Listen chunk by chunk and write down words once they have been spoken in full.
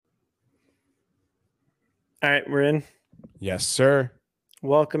All right, we're in. Yes, sir.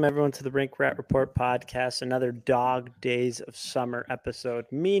 Welcome, everyone, to the Rink Rat Report podcast, another Dog Days of Summer episode,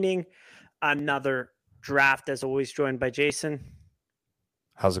 meaning another draft, as always, joined by Jason.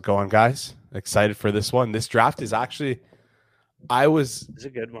 How's it going, guys? Excited for this one. This draft is actually, It's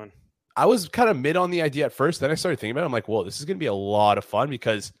a good one. I was kind of mid on the idea at first. Then I started thinking about it. I'm like, whoa, this is going to be a lot of fun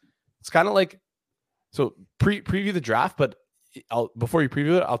because it's kind of like, so preview the draft, but before you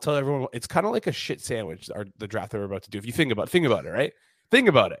preview it, I'll tell everyone it's kind of like a shit sandwich, the draft that we're about to do. If you think about it, right? Think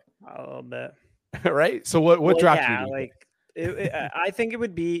about it. A little bit. Right? So what draft do you do? I think it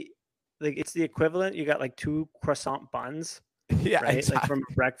would be like it's the equivalent. You got like two croissant buns, Yeah, right? exactly. Like from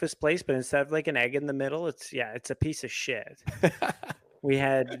a breakfast place, but instead of like an egg in the middle, it's a piece of shit. We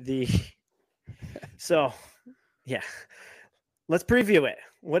had let's preview it.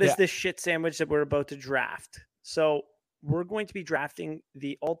 What is this shit sandwich that we're about to draft? So we're going to be drafting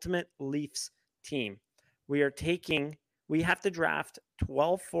the ultimate LEAFS team. We have to draft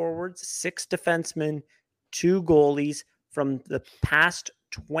 12 forwards, 6 defensemen, 2 goalies from the past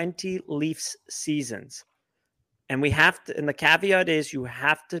 20 LEAFS seasons. And the caveat is you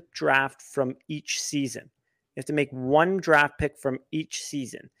have to draft from each season. You have to make one draft pick from each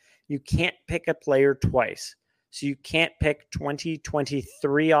season. You can't pick a player twice. So you can't pick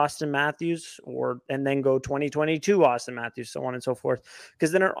 2023 Austin Matthews and then go 2022 Austin Matthews, so on and so forth.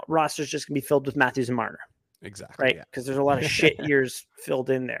 Because then our roster is just going to be filled with Matthews and Marner. Exactly. Right? Because there's a lot of shit years filled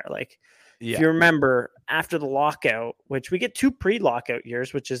in there. Like, Yeah. if you remember, after the lockout, which we get 2 pre-lockout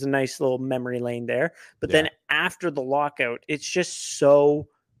years, which is a nice little memory lane there. But then after the lockout, it's just so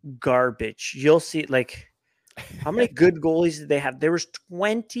garbage. You'll see, like, how many good goalies did they have? There was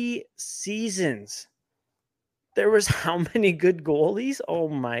 20 seasons. There was how many good goalies? Oh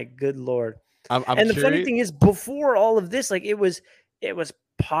my good Lord. I'm and the curious. funny thing is, before all of this, like it was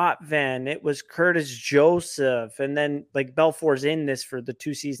Potvin, it was Curtis Joseph, and then like Belfour's in this for the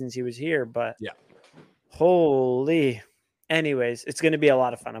 2 seasons he was here. But holy. Anyways, it's going to be a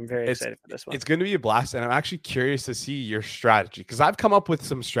lot of fun. I'm very excited for this one. It's going to be a blast, and I'm actually curious to see your strategy because I've come up with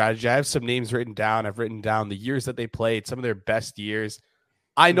some strategy. I have some names written down. I've written down the years that they played, some of their best years.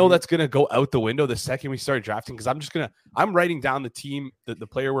 I know that's going to go out the window the second we start drafting because I'm writing down the team, the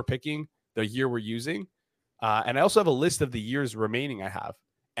player we're picking, the year we're using. And I also have a list of the years remaining I have.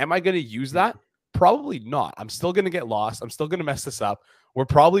 Am I going to use that? Probably not. I'm still going to get lost. I'm still going to mess this up. We're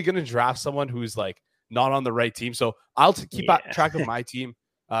probably going to draft someone who's like not on the right team. So I'll keep track of my team.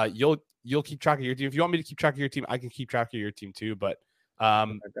 You'll keep track of your team. If you want me to keep track of your team, I can keep track of your team too. But I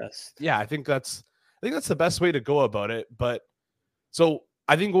think that's the best way to go about it. But so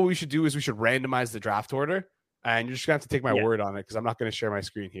I think what we should do is we should randomize the draft order, and you're just gonna have to take my word on it because I'm not going to share my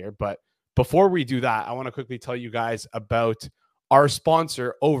screen here. But before we do that, I want to quickly tell you guys about our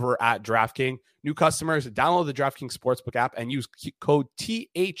sponsor over at DraftKings. New customers, download the DraftKings Sportsbook app and use code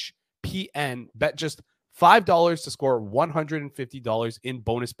THPN. Bet just $5 to score $150 in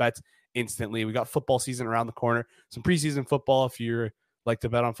bonus bets instantly. We got football season around the corner. Some preseason football. If you like to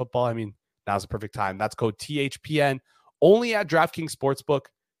bet on football, I mean, now's the perfect time. That's code THPN. Only at DraftKings Sportsbook.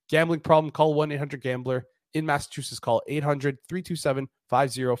 Gambling problem, call 1-800-GAMBLER. In Massachusetts, call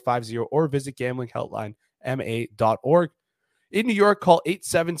 800-327-5050 or visit gamblinghelplinema.org. In New York, call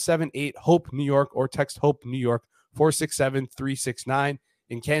 8778-HOPE-NEW-YORK or text HOPE-NEW-YORK 467-369.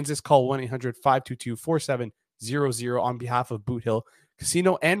 In Kansas, call 1-800-522-4700 on behalf of Boot Hill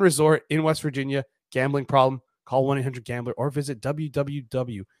Casino and Resort. In West Virginia, gambling problem, call 1-800-GAMBLER or visit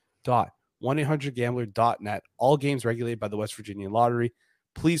www.1800gambler.net. All games regulated by the West Virginia Lottery.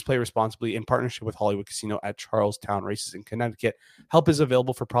 Please play responsibly in partnership with Hollywood Casino at Charlestown Races in Connecticut. Help is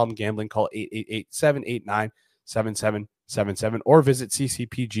available for problem gambling. Call 888-789-7777 or visit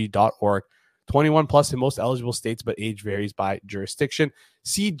ccpg.org. 21 plus in most eligible states, but age varies by jurisdiction.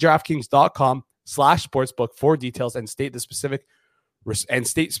 See DraftKings.com/sportsbook for details and state-specific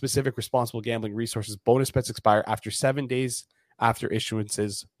responsible gambling resources. Bonus bets expire after 7 days after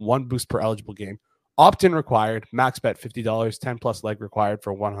issuances. 1 boost per eligible game. Opt-in required. Max bet $50. 10 plus leg required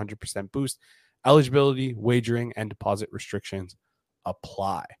for 100% boost. Eligibility, wagering, and deposit restrictions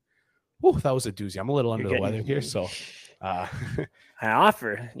apply. Whew, that was a doozy. I'm a little under the weather here, so I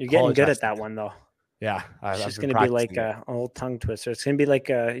offer. You're getting good at that one, though. Yeah, it's just going to be like an old tongue twister. It's going to be like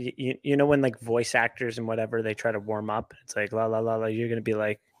you know when like voice actors and whatever they try to warm up. It's like la la la la. You're going to be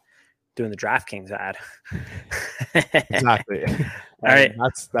like doing the DraftKings ad. Exactly. All right,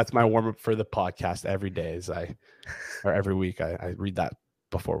 that's my warm up for the podcast every day. Every week I read that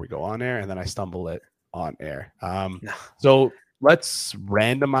before we go on air, and then I stumble it on air. So let's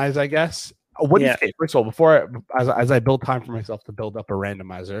randomize, I guess. What do you think? First of all, as I build time for myself to build up a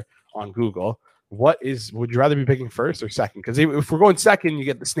randomizer on Google, would you rather be picking first or second? Because if we're going second, you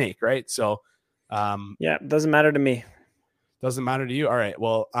get the snake, right? So, yeah, it doesn't matter to me. Doesn't matter to you. All right.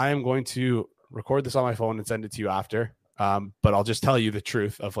 Well, I am going to record this on my phone and send it to you after. But I'll just tell you the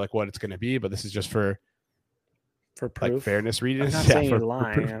truth of like what it's going to be. But this is just for proof, like fairness reasons. I'm not saying you're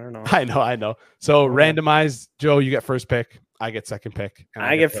lying. I don't know. I know. So randomized, Joe, you get first pick. I get second pick. And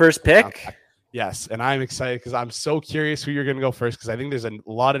I get first pick. Yes, and I'm excited because I'm so curious who you're going to go first because I think there's a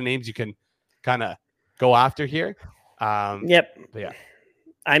lot of names you can kind of go after here. Yep. Yeah.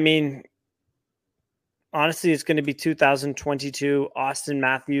 I mean, honestly, it's going to be 2022 Austin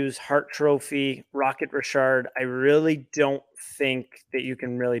Matthews, Hart Trophy, Rocket Richard. I really don't think that you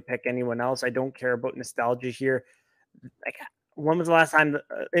can really pick anyone else. I don't care about nostalgia here. Like, when was the last time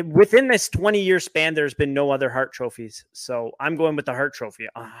within this 20-year span, there's been no other Hart Trophies. So I'm going with the Hart Trophy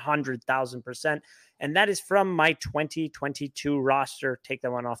 100,000%. And that is from my 2022 roster. Take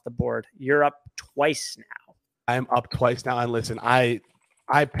that one off the board. You're up twice now. I am up twice now. And listen, I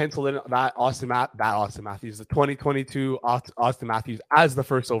penciled in that Austin Matthews, the 2022 Austin Matthews as the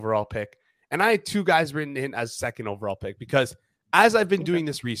first overall pick. And I had two guys written in as second overall pick because as I've been doing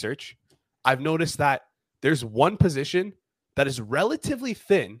this research, I've noticed that there's one position that is relatively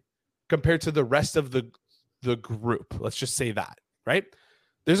thin compared to the rest of the group. Let's just say that, right?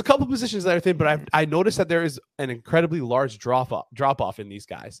 There's a couple positions that are thin, but I noticed that there is an incredibly large drop off in these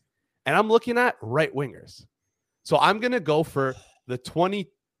guys. And I'm looking at right wingers. So I'm going to go for the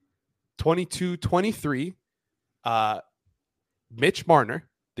 2022-23 Mitch Marner,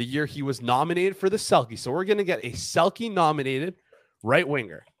 the year he was nominated for the Selke. So we're going to get a Selke nominated right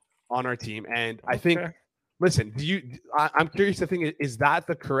winger on our team. And I think, listen, I'm curious to think, is that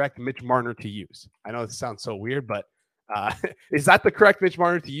the correct Mitch Marner to use? I know it sounds so weird, but is that the correct Mitch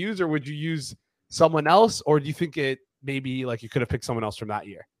Marner to use, or would you use someone else? Or do you think it maybe like you could have picked someone else from that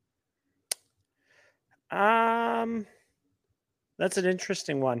year? That's an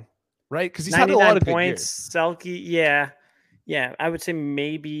interesting one. Right? Because he's had a lot of points, Selke, yeah. Yeah, I would say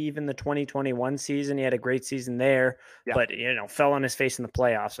maybe even the 2021 season. He had a great season there, but fell on his face in the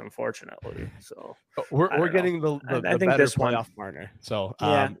playoffs, unfortunately. So we're getting the I think better this playoff Marner. So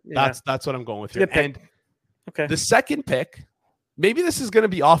that's what I'm going with here. And the second pick, maybe this is going to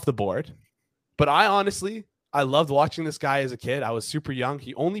be off the board, but I loved watching this guy as a kid. I was super young.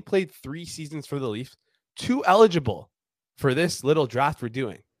 He only played 3 seasons for the Leafs, 2 eligible for this little draft we're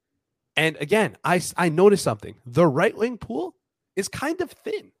doing. And again, I noticed something. The right wing pool is kind of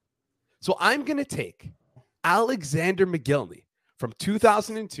thin. So I'm going to take Alexander McGillney from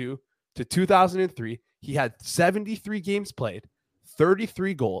 2002 to 2003. He had 73 games played,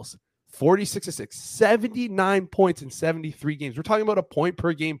 33 goals, 46 assists, 79 points in 73 games. We're talking about a point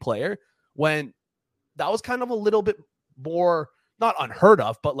per game player when that was kind of a little bit more, not unheard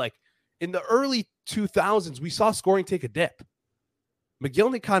of, but like in the early 2000s, we saw scoring take a dip.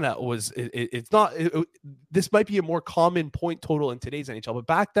 McGillney kind of was, this might be a more common point total in today's NHL, but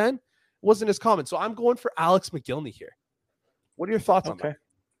back then it wasn't as common. So I'm going for Alex McGillney here. What are your thoughts on that?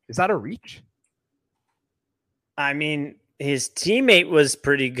 Is that a reach? I mean, his teammate was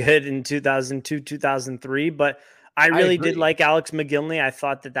pretty good in 2002, 2003, but I really did like Alex McGillney. I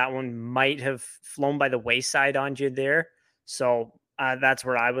thought that one might have flown by the wayside on you there. So that's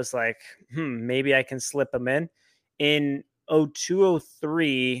where I was like, maybe I can slip him in. In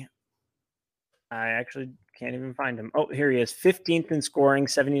 0203, I actually can't even find him. Oh, here he is. 15th in scoring,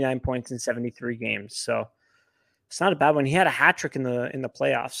 79 points in 73 games. So it's not a bad one. He had a hat trick in the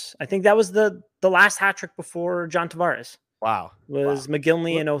playoffs. I think that was the last hat trick before John Tavares. Wow.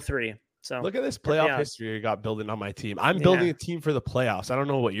 McGillney in 03. So look at this playoff history you got building on my team. I'm building a team for the playoffs. I don't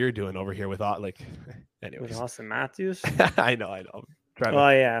know what you're doing over here with anyways. With Austin Matthews. I know. I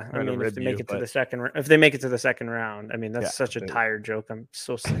mean, if they make it to the second round, I mean, that's such a tired joke. I'm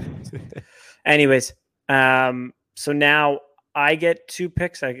so sick. Anyways, so now I get 2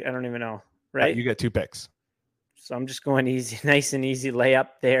 picks. I don't even know, right? You get 2 picks. So I'm just going easy, nice and easy layup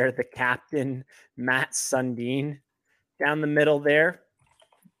there. The captain, Matt Sundin, down the middle there.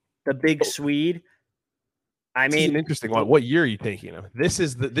 The big Swede. I mean, this is an interesting one. What year are you taking him? This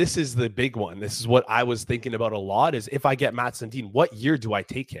is the big one. This is what I was thinking about a lot. Is if I get Matt Sundin, what year do I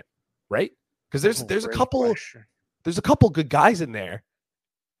take him? Right? Because there's a couple good guys in there.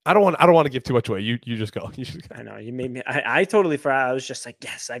 I don't want to give too much away. You just go. I know you made me. I totally forgot. I was just like,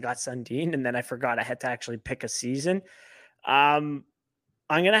 yes, I got Sundin, and then I forgot I had to actually pick a season. I'm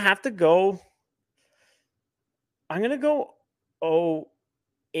gonna have to go. I'm gonna go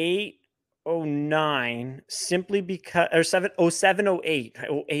 08, 09, simply because, or 07, 08,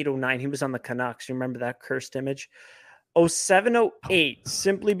 08, 09. He was on the Canucks. You remember that cursed image? 07-08,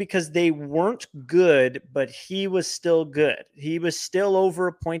 simply because they weren't good, but he was still good. He was still over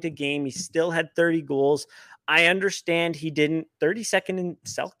a point a game. He still had 30 goals. I understand he didn't 32nd in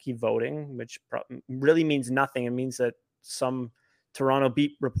Selke voting, which really means nothing. It means that some Toronto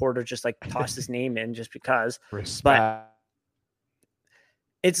beat reporter just like tossed his name in just because. Respect. But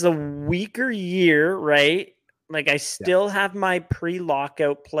it's a weaker year, right? Like I still have my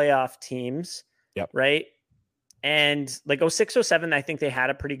pre-lockout playoff teams, right? And like 06-07, I think they had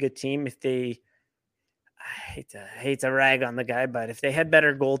a pretty good team. If they, I hate to rag on the guy, but if they had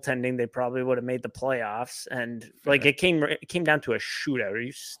better goaltending, they probably would have made the playoffs. And like it came down to a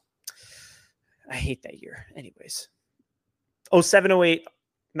shootout. I hate that year. Anyways, 07-08,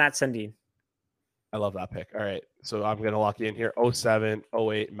 Matt Sundin. I love that pick. All right. So I'm going to lock you in here.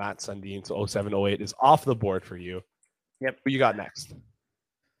 07-08, Matt Sundin. So 07-08 is off the board for you. Yep. Who you got next?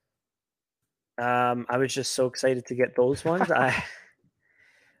 I was just so excited to get those ones. I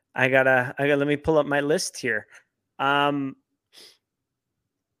gotta let me pull up my list here. I'm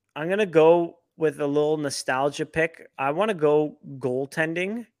gonna go with a little nostalgia pick. I want to go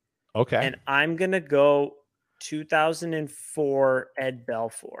goaltending. Okay. And I'm gonna go 2004 Ed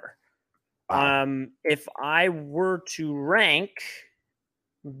Belfour. Wow. If I were to rank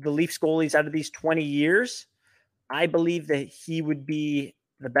the Leafs goalies out of these 20 years, I believe that he would be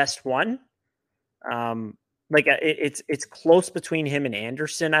the best one. It's close between him and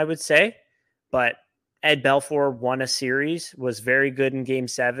Anderson, I would say, but Ed Belfour won a series, was very good in Game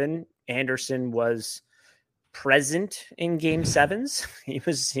 7. Anderson was present in Game 7s. He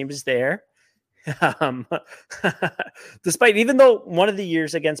was there. Despite, even though one of the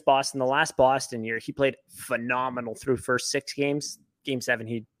years against Boston, the last Boston year, he played phenomenal through first 6 games. Game 7,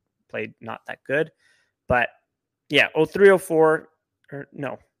 he played not that good, but yeah, 03-04 or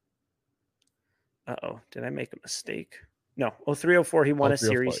no. Did I make a mistake? No, 03-04, he won a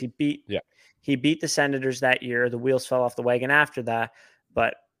series. He beat the Senators that year. The wheels fell off the wagon after that.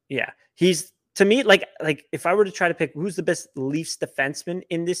 But yeah, he's, to me, like if I were to try to pick who's the best Leafs defenseman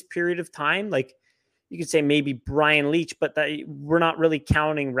in this period of time, like you could say maybe Brian Leetch, but we're not really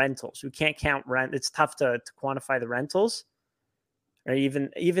counting rentals. We can't count rent. It's tough to quantify the rentals. Or even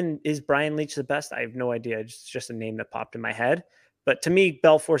is Brian Leetch the best? I have no idea. It's just a name that popped in my head. But to me,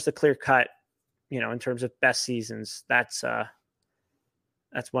 Belfour's the clear cut. In terms of best seasons, that's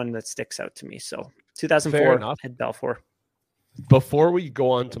one that sticks out to me. So 2004 Ed Belfour. Before we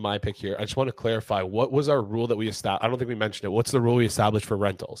go on to my pick here, I just want to clarify, what was our rule that we established? I don't think we mentioned it. What's the rule we established for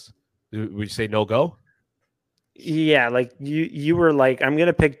rentals? Did we say no go? Yeah, like you were like, I'm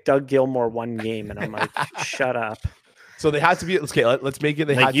gonna pick Doug Gilmour one game, and I'm like, shut up. So they had to be okay. Let's make it.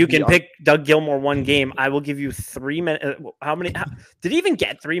 They like you can pick Doug Gilmour one game. I will give you 3 minutes. How did he even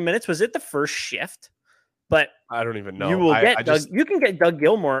get 3 minutes? Was it the first shift? But I don't even know. You will get Doug. You can get Doug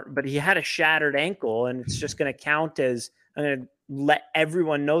Gilmour, but he had a shattered ankle, and it's just going to count as I'm going to let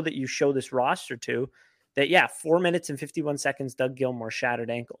everyone know that you show this roster to that. Yeah, 4 minutes and 51 seconds. Doug Gilmour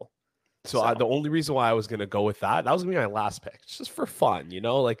shattered ankle. So the only reason why I was going to go with that was going to be my last pick, just for fun,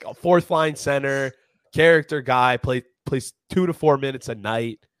 like a fourth line center, character guy, plays 2 to 4 minutes a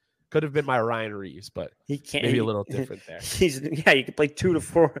night. Could have been my Ryan Reeves, but he can't. Maybe a little different there. You could play 2 to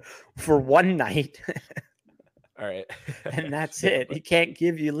 4 for one night. All right, and that's it. He can't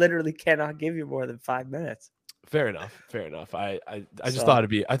literally cannot give you more than 5 minutes. Fair enough. I just thought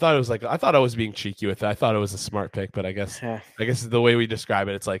I thought I was being cheeky with it. I thought it was a smart pick, but I guess the way we describe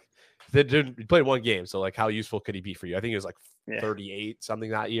it, it's like he played one game, so like how useful could he be for you? I think it was like 38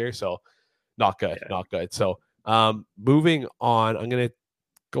 something that year, so not good. So moving on, I'm gonna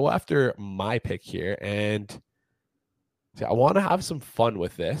go after my pick here, and I want to have some fun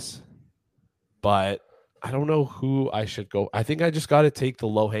with this, but I don't know who I should go. I think I just got to take the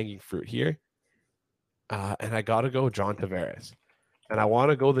low-hanging fruit here, and I got to go John Tavares. And I want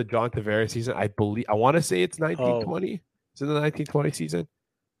to go the John Tavares season. I want to say it's 1920. Is it the 1920 season?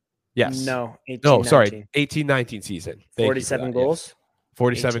 Yes. No, 18-19 season. 47 goals. Yes.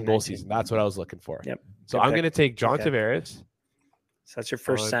 47 goal season. That's what I was looking for. Yep. So I'm going to take John Tavares. So that's your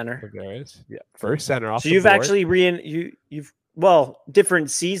first center. Tavares. Yeah, first center off. So you've actually you've different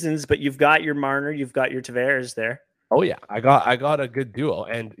seasons, but you've got your Marner, you've got your Tavares there. Oh yeah, I got a good duo,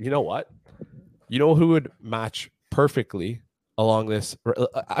 and you know what? You know who would match perfectly along this?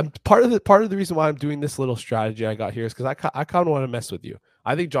 I'm part of the reason why I'm doing this little strategy I got here is because I kind of want to mess with you.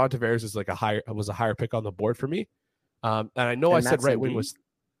 I think John Tavares is was a higher pick on the board for me, and I know I said right wing was.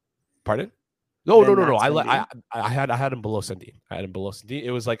 Pardon? No. I had him below Sundin.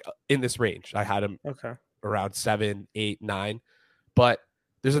 It was like in this range. I had him around 7, 8, 9. But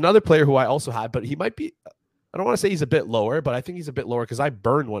there's another player who I also had, but he might be I don't want to say he's a bit lower, but I think he's a bit lower because I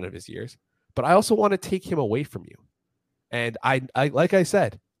burned one of his years. But I also want to take him away from you. And I like I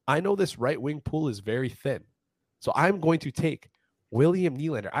said, I know this right wing pool is very thin. So I'm going to take William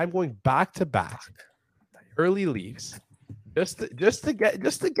Nylander. I'm going back to back early Leafs just to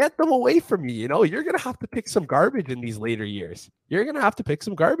get them away from you. You know, you're gonna have to pick some garbage in these later years. You're gonna have to pick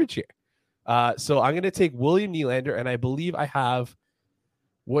some garbage here. So I'm gonna take William Nylander, and I believe I have,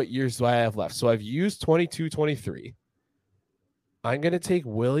 what years do I have left? So I've used 22, 23. I'm going to take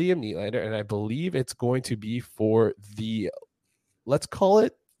William Nylander, and I believe it's going to be for the, let's call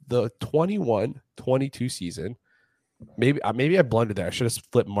it the 21-22 season. Maybe I blundered there. I should have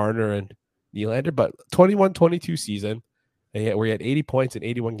flipped Marner and Nylander, but 21-22 season, and we had 80 points in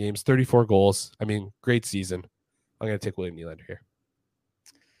 81 games, 34 goals. I mean, great season. I'm going to take William Nylander here.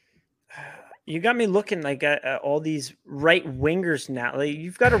 You got me looking like at all these right wingers now. Like,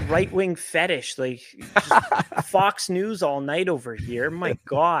 you've got a right wing fetish, like Fox News all night over here. My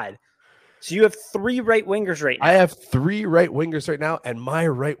God. So you have 3 right wingers right now. I have 3 right wingers right now, and my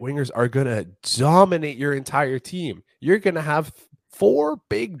right wingers are going to dominate your entire team. You're going to have 4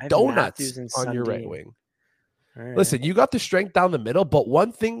 big donuts on your right wing. Right. Listen, you got the strength down the middle, but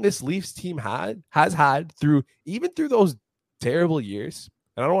one thing this Leafs team has had through those terrible years,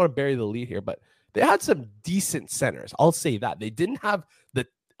 and I don't want to bury the lead here, but they had some decent centers. I'll say that. They didn't have the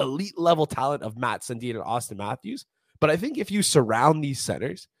elite level talent of Matt Sundin and Austin Matthews, but I think if you surround these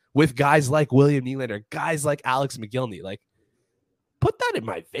centers with guys like William Nylander, guys like Alex McGillney, like, put that in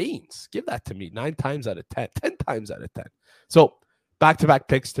my veins. Give that to me 9 times out of 10, 10 times out of 10. So back-to-back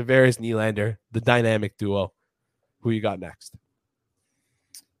picks, Tavares, Nylander, the dynamic duo. Who you got next?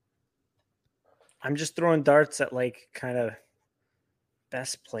 I'm just throwing darts at like kind of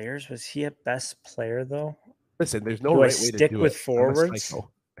best players. Was he a best player though? Listen, there's no right way to stick with forwards.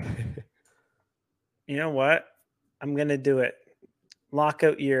 You know what? I'm gonna do it.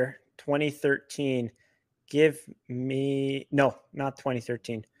 Lockout year 2013. Give me not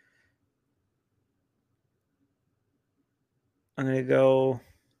 2013. I'm gonna go.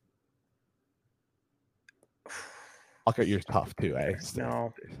 Lockout year's tough too, eh?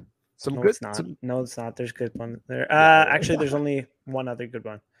 No. It's not. No, it's not. There's good one there. Actually, there's only one other good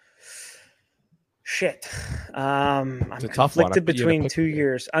one. Shit. I'm conflicted between 2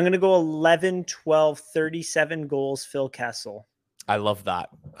 years. I'm going to go 11, 12, 37 goals, Phil Kessel. I love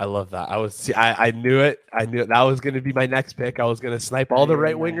that. I knew it. I knew that was going to be my next pick. I was going to snipe all the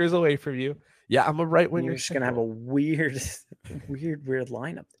right wingers away from you. Yeah, I'm a right winger. You're just going to have a weird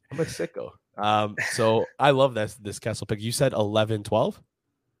lineup. I'm a sicko. So I love this Kessel pick. You said 11, 12?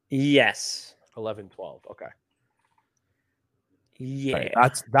 Yes. 11, 12. Okay. Yeah. Right,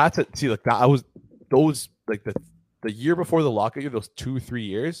 that's it. See, like that. I was those like the year before the lockout year, those 2-3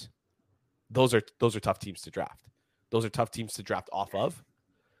 years. Those are tough teams to draft. Those are tough teams to draft off of.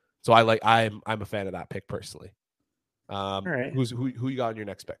 So I'm a fan of that pick personally. All right. Who you got on your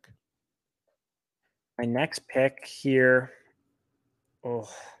next pick? My next pick here. Oh.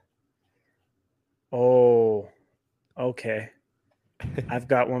 Okay. I've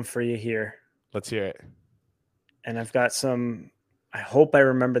got one for you here. Let's hear it. And I've got I hope I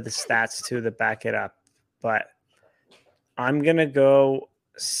remember the stats too that back it up, but I'm going to go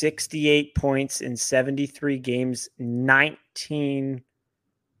 68 points in 73 games, 19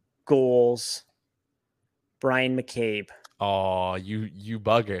 goals. Brian McCabe. Oh, you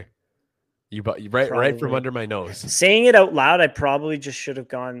bugger. Right from under my nose. Saying it out loud, I probably just should have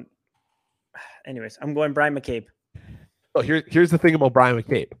gone. Anyways, I'm going Brian McCabe. Oh, here's the thing about Brian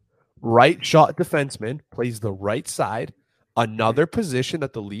McCabe. Right shot defenseman, plays the right side, another position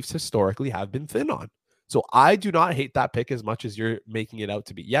that the Leafs historically have been thin on. So I do not hate that pick as much as you're making it out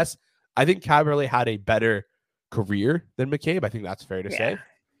to be. Yes, I think Caberlet had a better career than McCabe. I think that's fair to say.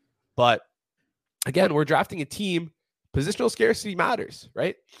 But again, we're drafting a team. Positional scarcity matters,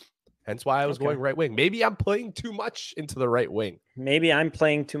 right? Hence why I was going right wing. Maybe I'm playing too much into the right wing. Maybe I'm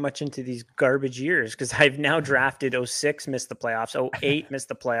playing too much into these garbage years because I've now drafted 06, missed the playoffs, 08, missed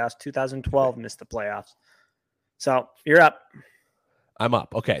the playoffs, 2012, missed the playoffs. So you're up. I'm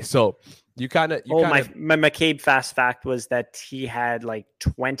up. Okay. So my McCabe fast fact was that he had like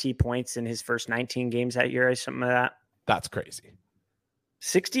 20 points in his first 19 games that year or something like that. That's crazy.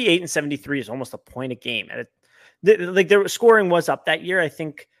 68 and 73 is almost a point a game. Their scoring was up that year. I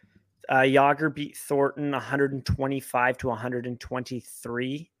think Jágr beat Thornton 125 to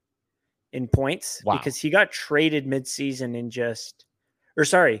 123 in points because he got traded midseason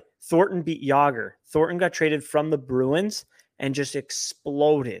Thornton beat Jágr. Thornton got traded from the Bruins and just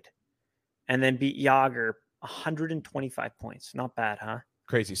exploded and then beat Jágr 125 points. Not bad, huh?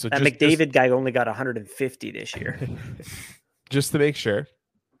 Crazy. So that McDavid guy only got 150 this year. Just to make sure,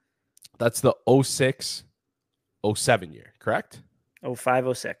 that's the 06, 07 year, correct?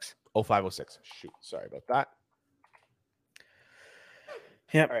 05, 06. 05, 06. Shoot, sorry about that.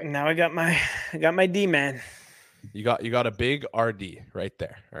 Yep. Right. Now I got my D man. You got a big RD right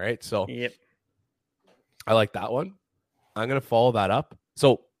there. All right. So yep. I like that one. I'm gonna follow that up.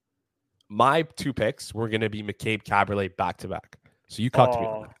 So my 2 picks were gonna be McCabe, Caberlet back to back. So you caught me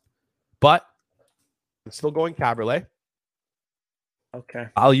on that. But I'm still going Caberlet. Okay.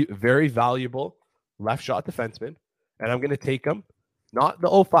 Very valuable left shot defenseman. And I'm gonna take him. Not the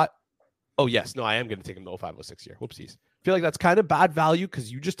 05. Oh, yes. No, I am gonna take him the 05, 06 year. Whoopsies. I feel like that's kind of bad value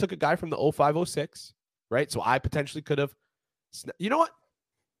because you just took a guy from the 05, 06, right? So I potentially could have. You know what?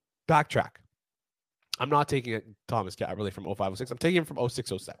 Backtrack. I'm not taking it Thomas Caberlet from 05, 06. I'm taking him from 06,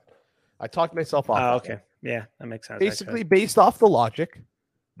 07. I talked myself off. Okay. Yeah, that makes sense. Basically, based off the logic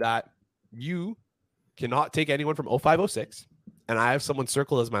that you cannot take anyone from 05, 06, and I have someone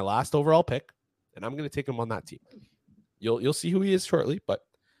circled as my last overall pick, and I'm going to take him on that team. You'll see who he is shortly, but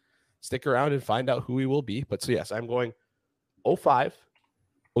stick around and find out who he will be. But so, yes, I'm going 05,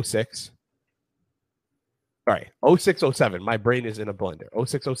 06. All right, 06, 07. My brain is in a blender.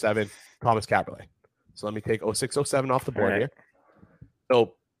 06, 07, Thomas Caberlet. So let me take 06, 07 off the board here.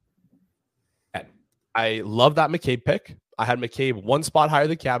 So I love that McCabe pick. I had McCabe 1 spot higher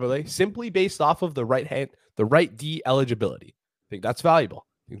than Caberlet, simply based off of the right D eligibility. I think that's valuable.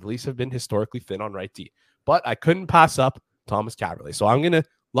 I think the Leafs have been historically thin on right D. But I couldn't pass up Thomas Caberlet. So I'm going to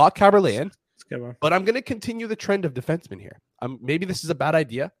lock Caberlet in. But I'm going to continue the trend of defensemen here. Maybe this is a bad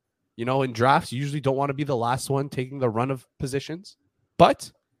idea. You know, in drafts, you usually don't want to be the last one taking the run of positions. But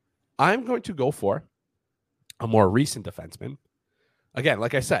I'm going to go for a more recent defenseman. Again,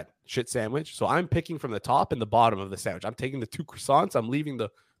 like I said, shit sandwich. So I'm picking from the top and the bottom of the sandwich. I'm taking the 2 croissants. I'm leaving the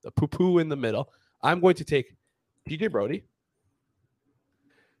poo-poo in the middle. I'm going to take TJ Brody.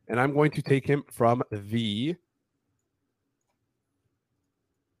 And I'm going to take him from the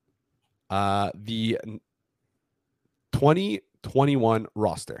 2021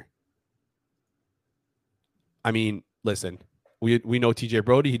 roster. I mean, listen, we know TJ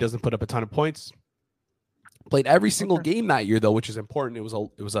Brody. He doesn't put up a ton of points. Played every single game that year, though, which is important. It was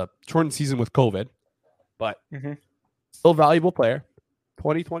a shortened season with COVID, but still valuable player.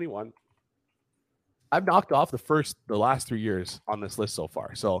 2021. I've knocked off the last 3 years on this list so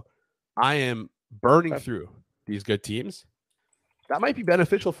far. So I am burning through these good teams. That might be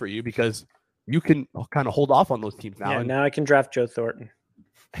beneficial for you because you can kind of hold off on those teams now. Yeah, now I can draft Joe Thornton.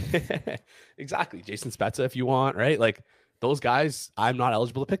 Exactly. Jason Spezza if you want, right? Like those guys, I'm not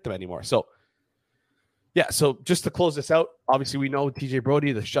eligible to pick them anymore. So yeah, so just to close this out, obviously we know TJ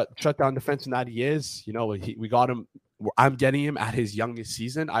Brody, the shutdown defenseman that he is. You know, we got him. I'm getting him at his youngest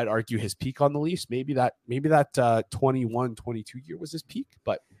season. I'd argue his peak on the Leafs. Maybe that 21, 22 year was his peak,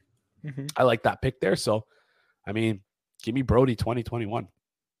 but I like that pick there. So, I mean, give me Brody 2021.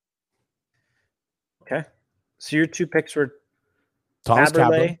 Okay. So your 2 picks were Thomas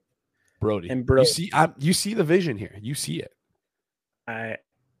Caberlet, Brody. And Brody. You see the vision here. You see it. I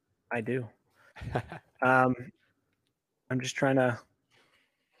do. I'm just trying to.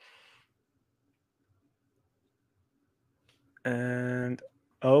 And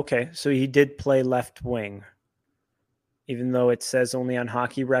okay, so he did play left wing, even though it says only on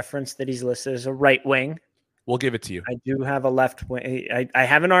Hockey Reference that he's listed as a right wing. We'll give it to you. I do have a left wing. I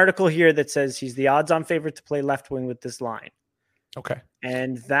have an article here that says he's the odds-on favorite to play left wing with this line. Okay.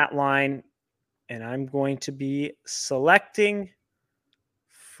 And that line, and I'm going to be selecting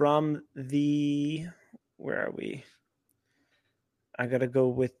from the, where are we? I got to go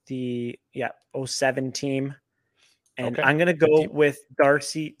with the 07 team. And I'm going to go with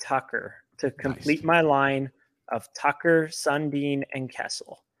Darcy Tucker to complete my line of Tucker, Sundin, and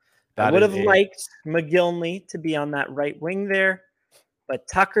Kessel. I would have liked McGillney to be on that right wing there, but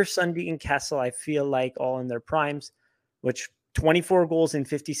Tucker, Sundin, and Kessel, I feel like all in their primes, which 24 goals in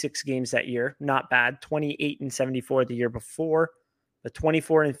 56 games that year, not bad. 28 and 74 the year before. The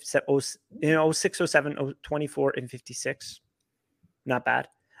 24 and 06, 07, 24 and 56, not bad.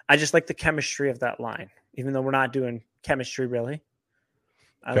 I just like the chemistry of that line, even though we're not doing chemistry really.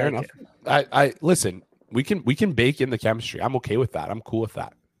 Fair enough. I listen. We can bake in the chemistry. I'm okay with that. I'm cool with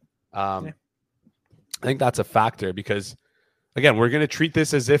that. I think that's a factor because, again, we're gonna treat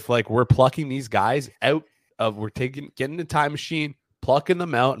this as if like we're plucking these guys out of getting the time machine, plucking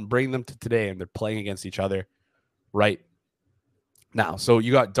them out, and bringing them to today, and they're playing against each other right now. So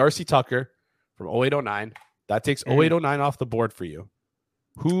you got Darcy Tucker from 0809. That takes 0809 off the board for you.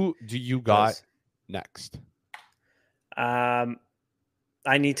 Who do you got next?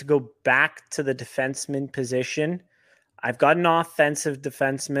 I need to go back to the defenseman position. I've got an offensive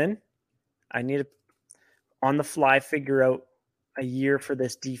defenseman. I need to, on the fly, figure out a year for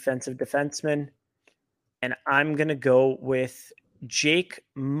this defensive defenseman. And I'm going to go with Jake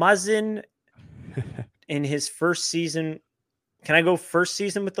Muzzin in his first season. Can I go first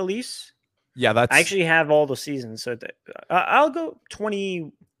season with the Leafs? Yeah, I actually have all the seasons. So I'll go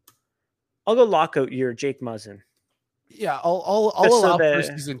 20. I'll go lockout year, Jake Muzzin. Yeah, I'll allow first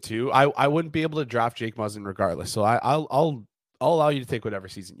season too. I wouldn't be able to draft Jake Muzzin regardless. So I'll allow you to take whatever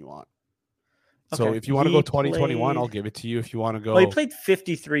season you want. So if you want to go 2021, I'll give it to you. If you want to go, well, he played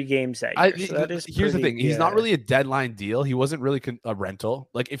 53 games that year. So that is here's the thing: he's not really a deadline deal. He wasn't really a rental.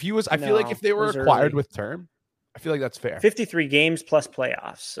 Like if he was, I feel like if they were acquired with term, I feel like that's fair. 53 games plus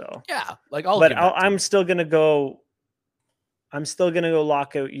playoffs. So yeah, like I'm still gonna go. I'm still gonna go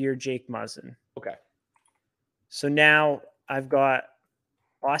lockout year, Jake Muzzin. Okay. So now I've got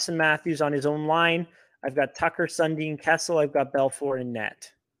Austin Matthews on his own line. I've got Tucker, Sundin, Kessel. I've got Belfour and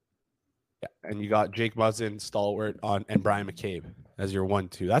Net. Yeah, and you got Jake Muzzin, Stalwart and Brian McCabe as your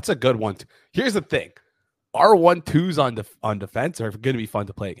 1-2. That's a good 1-2. Here's the thing: our 1-2s on defense are going to be fun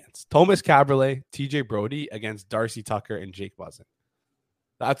to play against. Thomas Caberlet, TJ Brody against Darcy Tucker and Jake Muzzin.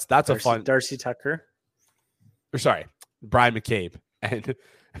 That's a fun Darcy Tucker. Or sorry, Brian McCabe and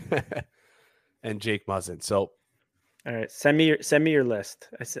and Jake Muzzin. So. All right, send me your list.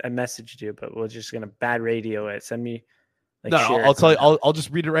 I messaged you, but we're just gonna bad radio it. Send me. I'll tell you. I'll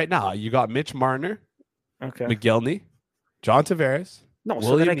just read it right now. You got Mitch Marner, okay, McGillney, John Tavares. No,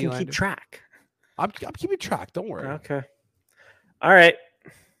 so that I can keep track. I'm keeping track. Don't worry. Okay. All right.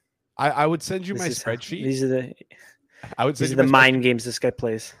 I would send you my spreadsheet. These are the the mind games this guy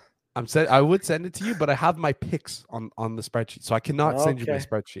plays. I would send it to you, but I have my picks on the spreadsheet, so I cannot send you my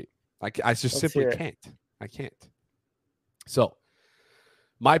spreadsheet. I just simply can't. I can't. So,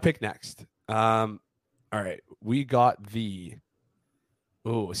 my pick next. All right, we got the.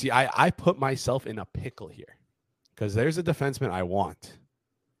 Oh, see, I put myself in a pickle here because there's a defenseman I want,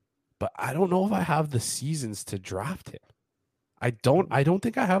 but I don't know if I have the seasons to draft him. I don't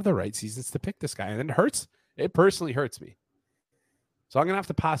think I have the right seasons to pick this guy, and it hurts. It personally hurts me. So I'm gonna have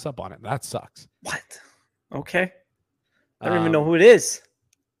to pass up on it. That sucks. What? Okay. I don't even know who it is.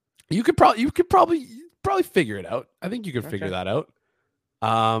 You could probably figure it out. I think you could figure that out.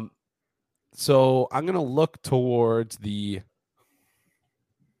 So I'm going to look towards the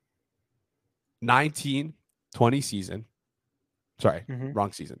 19-20 season. Sorry,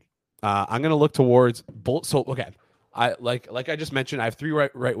 wrong season. I'm going to look towards both. So, okay. I like I just mentioned, I have 3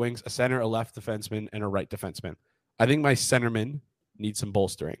 right wings, a center, a left defenseman, and a right defenseman. I think my centerman needs some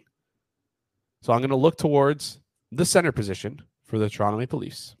bolstering. So I'm going to look towards the center position for the Toronto Maple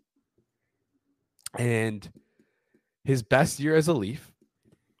Leafs. And his best year as a Leaf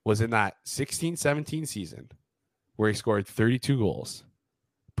was in that 16-17 season where he scored 32 goals,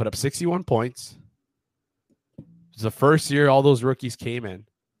 put up 61 points. It was the first year all those rookies came in.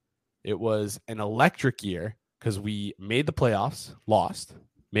 It was an electric year because we made the playoffs, lost,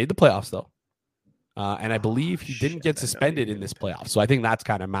 made the playoffs though. And I believe he didn't get suspended in this playoff. So I think that's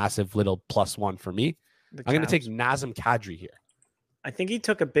kind of massive little +1 for me. I'm going to take Nazem Kadri here. I think he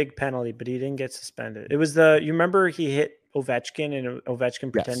took a big penalty, but he didn't get suspended. It was you remember he hit Ovechkin and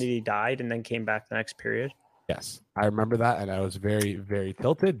Ovechkin pretended he died and then came back the next period? Yes, I remember that. And I was very, very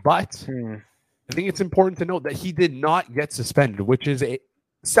tilted. But I think it's important to note that he did not get suspended, which is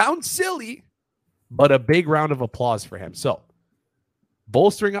sounds silly, but a big round of applause for him. So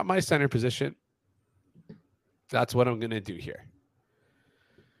bolstering up my center position. That's what I'm going to do here.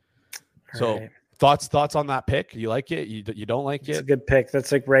 All so right. Thoughts on that pick? You like it? You don't like it? It's a good pick.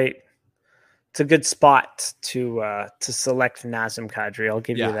 That's like right. It's a good spot to select Nazem Kadri. I'll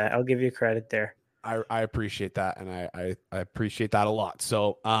give you that. I'll give you credit there. I appreciate that, and I appreciate that a lot.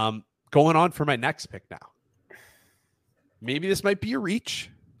 So going on for my next pick now. Maybe this might be a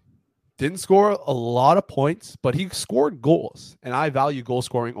reach. Didn't score a lot of points, but he scored goals, and I value goal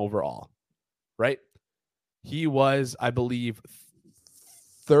scoring overall. Right? He was, I believe,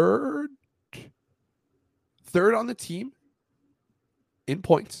 third on the team in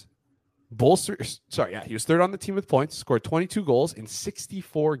points. He was third on the team with points, scored 22 goals in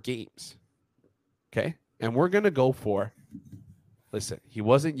 64 games. Okay? And we're going to go for, listen, he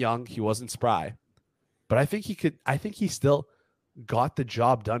wasn't young, he wasn't spry, but I think he still got the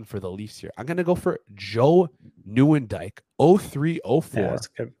job done for the Leafs here. I'm going to go for Joe Nieuwendyk,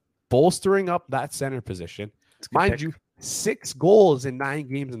 03-04, bolstering up that center position. Mind you, 6 goals in 9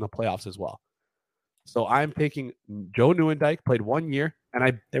 games in the playoffs as well. So I'm taking Joe Newendike, played 1 year,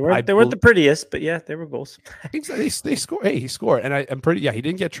 and they weren't the prettiest, but yeah, they were goals. they scored. Hey, he scored, and I'm pretty. Yeah, he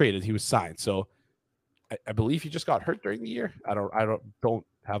didn't get traded. He was signed. So I believe he just got hurt during the year. I don't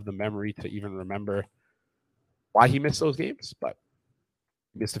have the memory to even remember why he missed those games, but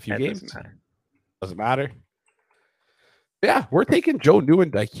he missed a few games. Doesn't matter. Yeah, we're taking Joe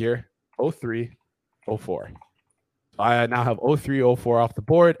Newendike here. 03, 04. I now have 03, 04 off the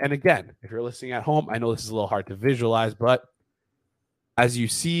board. And again, if you're listening at home, I know this is a little hard to visualize, but as you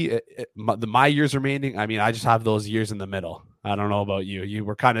see, my years remaining, I mean, I just have those years in the middle. I don't know about you. You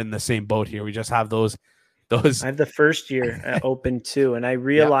were kind of in the same boat here. We just have those. I have the first year open too, and I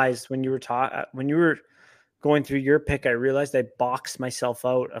realized when you were going through your pick, I realized I boxed myself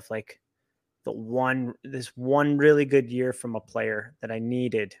out of like this one really good year from a player that I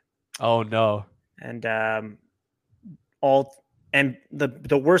needed. Oh no. And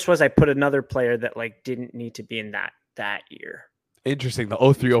the worst was I put another player that like didn't need to be in that year. Interesting. The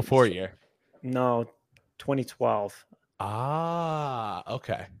 0304 year. No, 2012. Ah,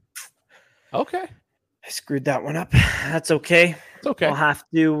 okay. Okay. I screwed that one up. That's okay. It's okay. I'll have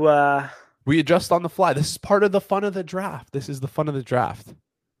to we adjust on the fly. This is part of the fun of the draft. This is the fun of the draft.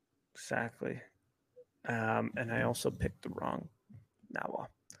 Exactly. And I also picked the wrong. Now,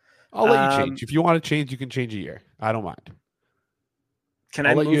 I'll let you change. If you want to change, you can change a year. I don't mind. Can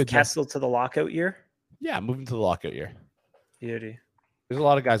I move Kessel to the lockout year? Yeah, move him to the lockout year. Beauty. There's a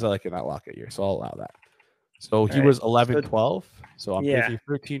lot of guys I like in that lockout year, so I'll allow that. So he was 11, 12. So I'm taking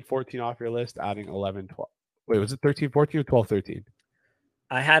 13, 14 off your list, adding 11, 12. Wait, was it 13, 14 or 12, 13?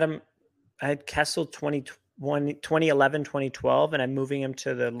 I had Kessel 2011, 2012, and I'm moving him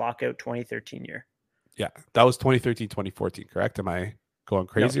to the lockout 2013 year. Yeah, that was 2013, 2014, correct? Am I going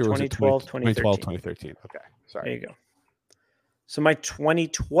crazy? No, 2012, 2012, 2013. Okay, sorry. There you go. So my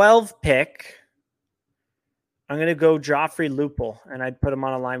 2012 pick, I'm going to go Joffrey Lupul, and I'd put him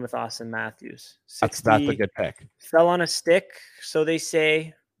on a line with Austin Matthews. That's a good pick. Fell on a stick, so they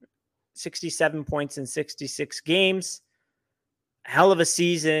say. 67 points in 66 games. Hell of a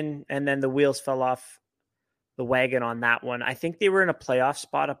season, and then the wheels fell off the wagon on that one. I think they were in a playoff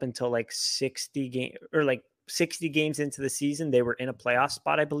spot up until like 60 games into the season. They were in a playoff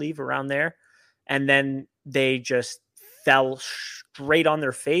spot, I believe, around there. And then they just fell straight on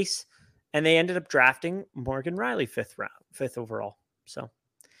their face, and they ended up drafting Morgan Riley fifth overall. So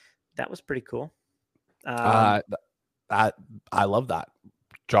that was pretty cool. I love that.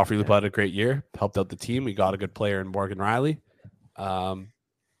 Joffrey Lupul had a great year, helped out the team. We got a good player in Morgan Riley.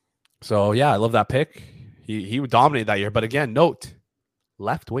 So yeah, I love that pick. He dominated that year. But again, note,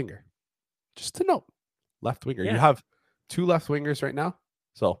 left winger. Just to note, left winger. Yeah. You have two left wingers right now.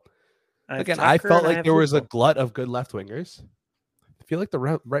 So again, I felt like there was a glut of good left wingers. I feel like the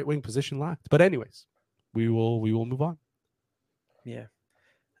right wing position lacked. But anyways, we will move on. Yeah.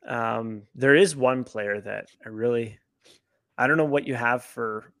 There is one player that I don't know what you have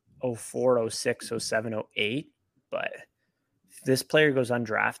for 04, 06, 07, 08, but if this player goes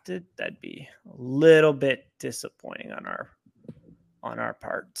undrafted, that'd be a little bit disappointing on our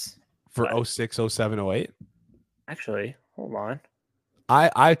parts. For 06, 07, 08? Actually, hold on.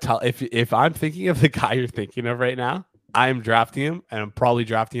 I tell if I'm thinking of the guy you're thinking of right now, I'm drafting him, and I'm probably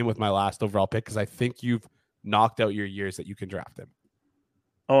drafting him with my last overall pick because I think you've knocked out your years that you can draft him.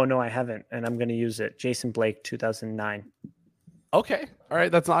 Oh no, I haven't, and I'm going to use it. Jason Blake, 2009. Okay, all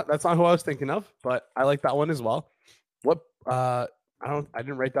right. That's not who I was thinking of, but I like that one as well. What? I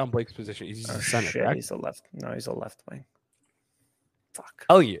didn't write down Blake's position. He's a center. Shit, correct? He's a left. No, he's a left wing. Fuck.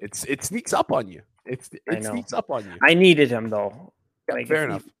 Tell you, it sneaks up on you. It sneaks up on you. I needed him though. Yeah, fair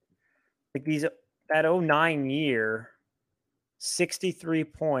enough. That 09 year, 63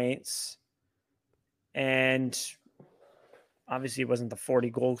 points, and obviously he wasn't the 40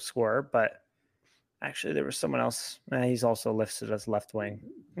 goal scorer, but actually there was someone else. He's also listed as left wing.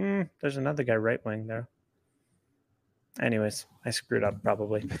 There's another guy right wing there. Anyways, I screwed up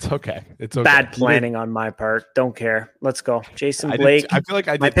probably. It's okay. It's okay. Bad planning on my part. Don't care. Let's go. Jason Blake. I feel like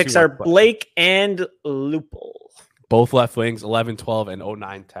I did. My picks are Blake and Lupul. Both left wings, 11, 12, and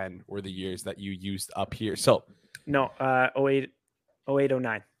 09, 10 were the years that you used up here. So no, 08,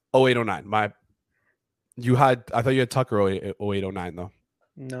 09. 08, 09. I thought you had Tucker 08, 09 though.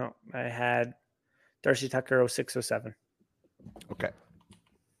 No, I had Darcy Tucker 06, 07. Okay.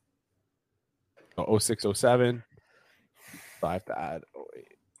 06, 07. So I have to add 08.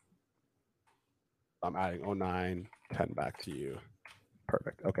 I'm adding 09, 10 back to you.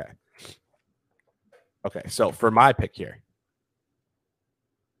 Perfect. Okay. Okay, so for my pick here,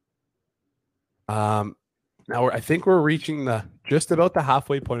 now I think we're reaching just about the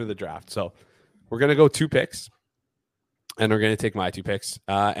halfway point of the draft. So we're gonna go 2 picks, and we're gonna take my 2 picks.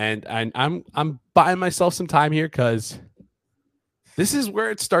 And I'm buying myself some time here because this is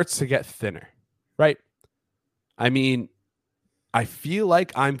where it starts to get thinner, right? I mean, I feel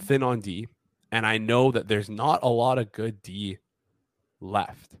like I'm thin on D, and I know that there's not a lot of good D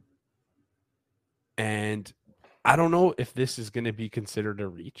left. And I don't know if this is going to be considered a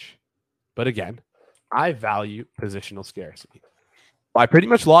reach. But again, I value positional scarcity. I pretty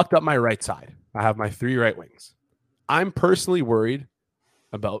much locked up my right side. I have my 3 right wings. I'm personally worried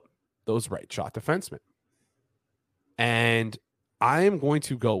about those right shot defensemen. And I am going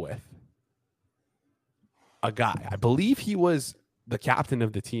to go with a guy. I believe he was the captain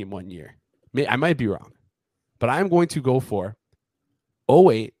of the team one year. I might be wrong. But I'm going to go for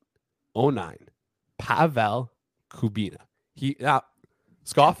 08-09 Pavel Kubina. He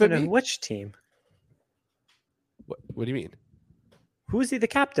scoff at me. Which team? What do you mean? Who is he the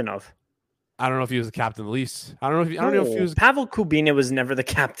captain of? I don't know if he was the captain of the Leafs. I don't know if he was. Pavel Kubina was never the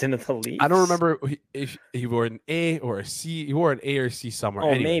captain of the Leafs. I don't remember if he wore an A or a C. He wore an A or C somewhere.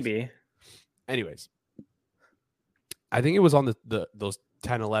 Oh, maybe. Anyways, I think it was on those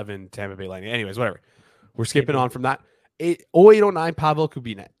 10-11 Tampa Bay Lightning. Anyways, whatever. We're skipping on from that. 08-09 Pavel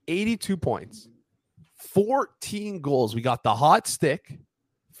Kubina, 82 points, 14 goals. We got the hot stick,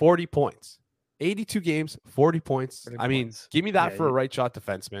 40 points. 82 games, 40 points. I mean, give me that for a right shot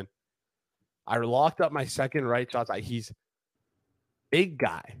defenseman. I locked up my second right shot. He's big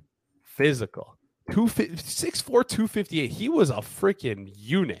guy, physical, 6'4", 258. He was a freaking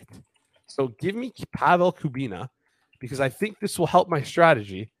unit. So give me Pavel Kubina because I think this will help my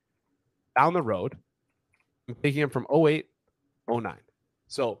strategy down the road. I'm taking him from 08-09.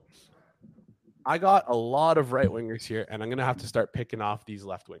 So I got a lot of right wingers here, and I'm going to have to start picking off these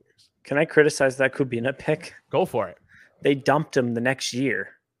left wingers. Can I criticize that Kubina pick? Go for it. They dumped him the next year.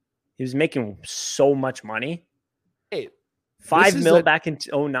 He was making so much money. Hey, $5 million back in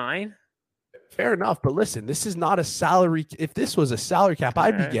 2009. Fair enough, but listen, this is not a salary. If this was a salary cap,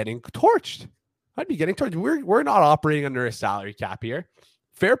 I'd be getting torched. We're not operating under a salary cap here.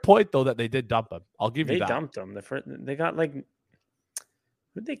 Fair point, though, that they did dump him. I'll give you that. They dumped him. They got like,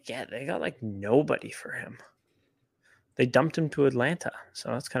 who'd they get? They got like nobody for him. They dumped him to Atlanta, so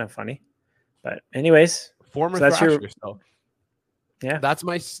that's kind of funny. But anyways, former Thrashers, though. Yeah, that's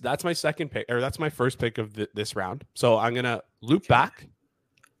my second pick, or that's my first pick of this round. So I'm gonna loop back,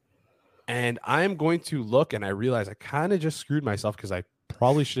 and I'm going to look, and I realize I kind of just screwed myself because I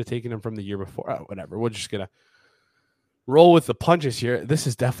probably should have taken him from the year before. Oh, whatever. We're just gonna roll with the punches here. This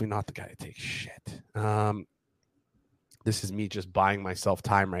is definitely not the guy to take shit. This is me just buying myself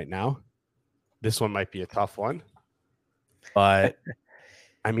time right now. This one might be a tough one. But,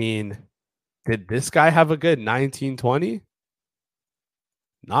 I mean, did this guy have a good 1920?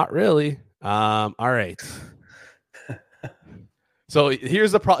 Not really. All right. So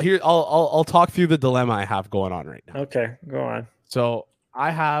here's the problem. Here, I'll talk through the dilemma I have going on right now. Okay, go on. So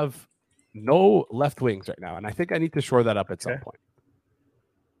I have no left wings right now, and I think I need to shore that up at some point.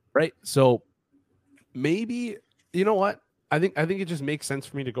 Right? So maybe, you know what? I think it just makes sense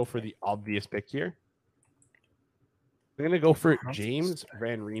for me to go for the obvious pick here. I'm going to go for James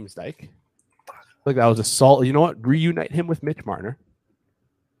Van Riemsdyk. Look, that was a solid. You know what? Reunite him with Mitch Marner.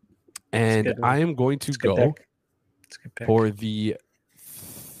 And I am going to go for the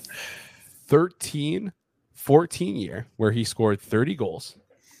 13-14 year where he scored 30 goals,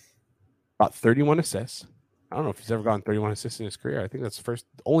 about 31 assists. I don't know if he's ever gotten 31 assists in his career. I think that's the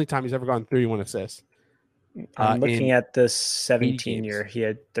only time he's ever gotten 31 assists. I'm looking at the 17 year. He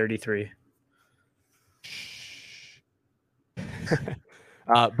had 33.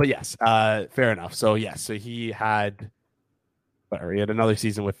 But yes, fair enough. So yes, so he had another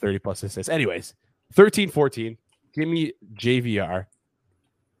season with 30 plus assists. Anyways, 13-14. Give me JVR.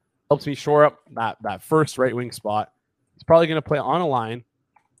 Helps me shore up that first right wing spot. He's probably going to play on a line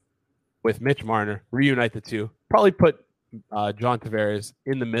with Mitch Marner, reunite the two. Probably put John Tavares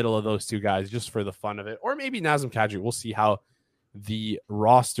in the middle of those two guys just for the fun of it. Or maybe Nazem Kadri. We'll see how the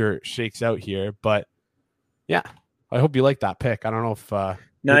roster shakes out here. But yeah, I hope you like that pick. I don't know if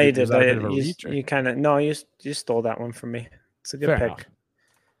no, you did. You kind of you stole that one from me. It's a good pick. Enough.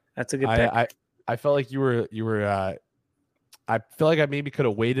 That's a good pick. I felt like you were. I feel like I maybe could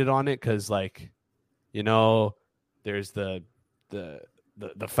have waited on it because, like, you know, there's the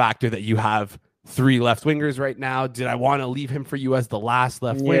factor that you have 3 left wingers right now. Did I want to leave him for you as the last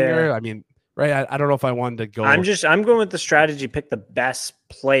left winger? I mean, right? I don't know if I wanted to go. I'm going with the strategy. Pick the best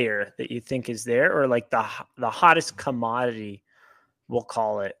player that you think is there, or like the hottest commodity, we'll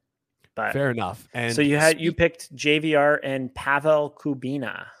call it. But fair enough. And so you picked JVR and Pavel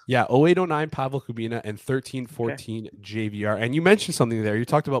Kubina. Yeah, 0809 Pavel Kubina and 1314 JVR. And you mentioned something there. You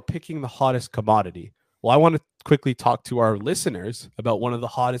talked about picking the hottest commodity. Well, I want to quickly talk to our listeners about one of the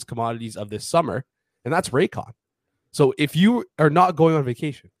hottest commodities of this summer, and that's Raycon. So if you are not going on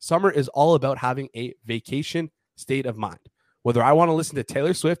vacation, summer is all about having a vacation state of mind. Whether I want to listen to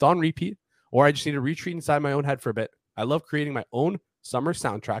Taylor Swift on repeat or I just need to retreat inside my own head for a bit, I love creating my own summer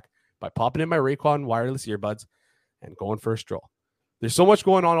soundtrack by popping in my Raycon wireless earbuds and going for a stroll. There's so much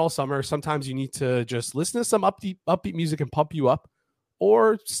going on all summer. Sometimes you need to just listen to some upbeat music and pump you up,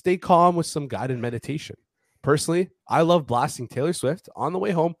 or stay calm with some guided meditation. Personally, I love blasting Taylor Swift on the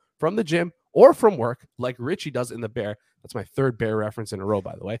way home from the gym or from work, like Richie does in The Bear. That's my third Bear reference in a row,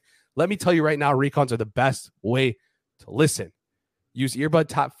 by the way. Let me tell you right now, Raycons are the best way to listen. Use earbud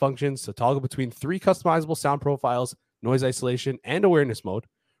tap functions to toggle between 3 customizable sound profiles, noise isolation, and awareness mode.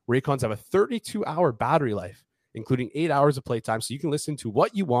 Raycons have a 32-hour battery life, including 8 hours of playtime, so you can listen to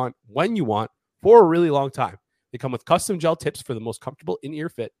what you want, when you want, for a really long time. They come with custom gel tips for the most comfortable in-ear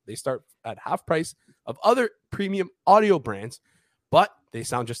fit. They start at half price of other premium audio brands, but they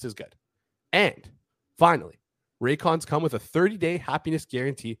sound just as good. And finally, Raycons come with a 30-day happiness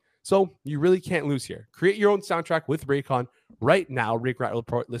guarantee, so you really can't lose here. Create your own soundtrack with Raycon. Right now, Rink Rattle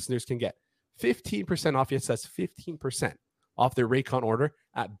Report listeners can get 15% off. Yes, that's 15% off their Raycon order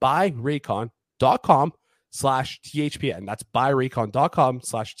at buyraycon.com/THPN. That's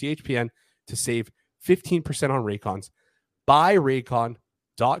buyraycon.com/THPN to save 15% on Raycons.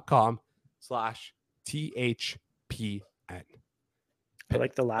 Buyraycon.com/THPN. I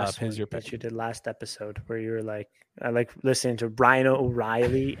like the last one that you did last episode where you were like, I like listening to Rhino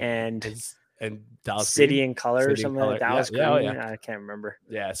O'Reilly and Dallas City Green. in Color or something like Dallas Green. I can't remember.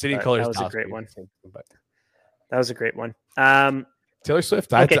 Yeah, City in Color. That was Dallas a great Green. one. That was a great one. Taylor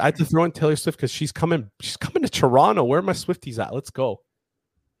Swift. I had to throw in Taylor Swift because she's coming to Toronto. Where are my Swifties at? Let's go.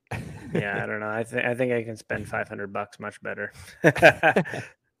 Yeah, I don't know. I think I can spend $500 much better.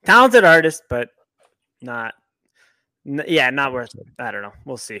 Talented artist, but not worth. I don't know.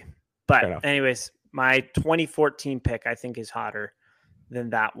 We'll see. But anyways, my 2014 pick I think is hotter than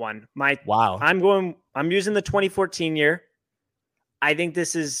that one. I'm using the 2014 year. I think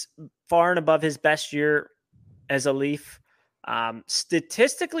this is far and above his best year as a Leaf.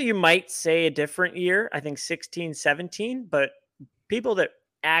 Statistically, you might say a different year. I think 16, 17, but people that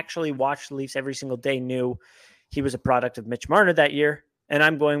actually watched the Leafs every single day knew he was a product of Mitch Marner that year. And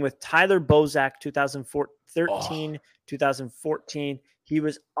I'm going with Tyler Bozak, 2013, 2014. He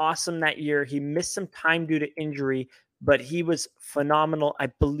was awesome that year. He missed some time due to injury, but he was phenomenal. I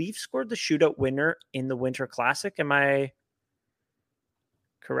believe scored the shootout winner in the Winter Classic. Am I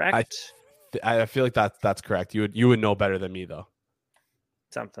correct? I feel like that's correct. You would know better than me though.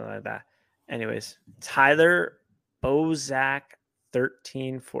 Something like that. Anyways, Tyler Bozak,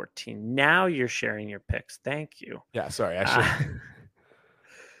 13, 14. Now you're sharing your picks. Thank you. Yeah, sorry. I should.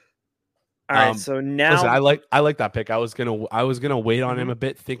 All right, so now listen, I like that pick. I was gonna wait on him a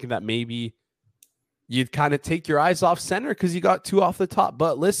bit, thinking that maybe you'd kind of take your eyes off center because you got 2 off the top.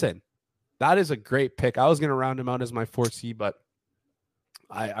 But listen, that is a great pick. I was gonna round him out as my 4C, but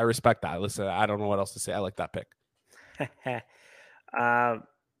I respect that. Listen, I don't know what else to say. I like that pick. Now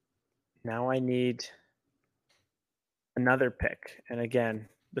I need another pick, and again,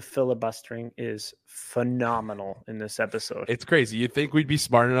 the filibustering is phenomenal in this episode. It's crazy. You'd think we'd be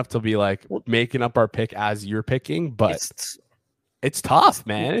smart enough to be like making up our pick as you're picking, but it's tough,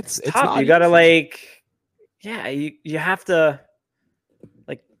 man. It's tough. You gotta you have to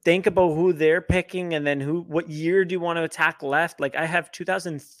think about who they're picking and then what year do you want to attack left? Like I have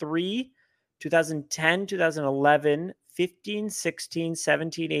 2003, 2010, 2011, 15, 16,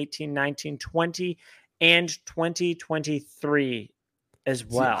 17, 18, 19, 20, and 2023 as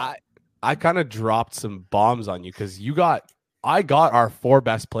well. See, I kind of dropped some bombs on you because I got our 4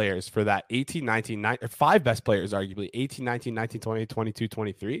 best players for that 18, 19, 19, or 5 best players, arguably 18, 19, 19, 20, 22,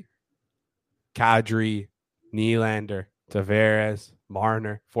 23. Kadri, Nylander, Tavares,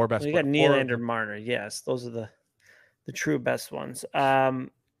 Marner, 4 best. You got Nylander, Marner. Yes, those are the true best ones. But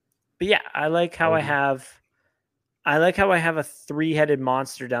yeah, I like how I have a 3-headed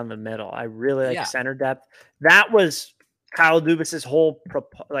monster down the middle. I really like center depth. That was Kyle Dubas's whole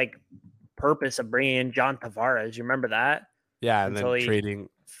purpose of bringing in John Tavares. You remember that? Yeah, and then trading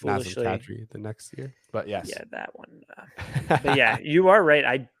foolishly Kadri the next year. But yes, yeah, that one. But yeah, you are right.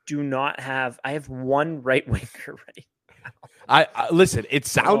 I have 1 right winger right. I listen. It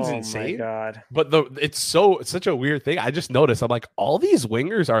sounds insane, my God. But it's such a weird thing. I just noticed. I'm like, all these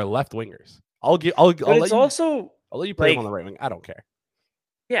wingers are left wingers. I'll let you play him on the right wing. I don't care.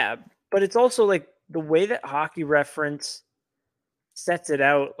 Yeah, But it's also like the way that Hockey Reference sets it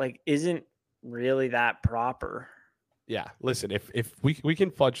out, like, isn't really that proper. Yeah, listen, if we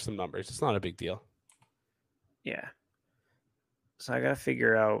can fudge some numbers, it's not a big deal. Yeah. So I gotta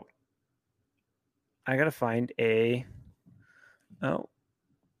figure out. I gotta find a. Oh.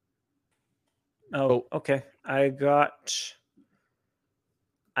 Okay. I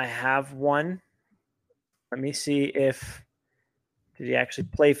have one. Let me see if did he actually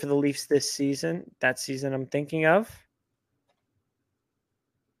play for the Leafs this season? That season I'm thinking of.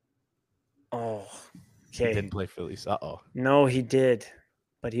 Oh, okay. He didn't play for the Leafs. Uh-oh. No, he did.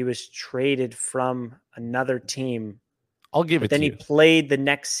 But he was traded from another team. I'll give it to you. Then he played the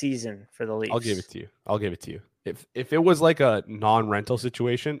next season for the Leafs. I'll give it to you. If it was like a non-rental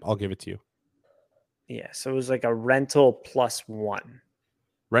situation, I'll give it to you. Yeah, so it was like a rental plus one.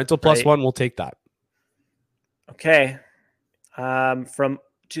 Rental plus one, we'll take that. Okay. From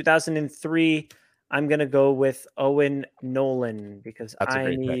 2003, I'm going to go with Owen Nolan because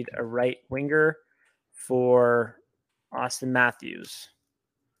I need a right winger for Austin Matthews.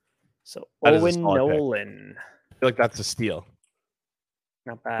 So Owen Nolan. I feel like that's a steal.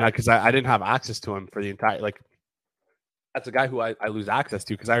 Not bad. Because I didn't have access to him for the entire, like, that's a guy who I lose access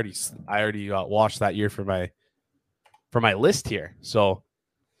to because I already watched that year for my list here. So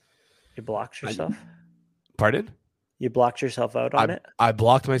you blocked yourself? Pardon? You blocked yourself out on it? I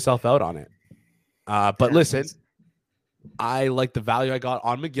blocked myself out on it. But listen, I like the value I got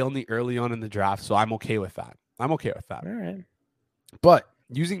on McGillney early on in the draft, so I'm okay with that. All right. But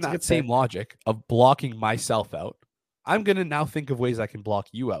using that same logic of blocking myself out, I'm going to now think of ways I can block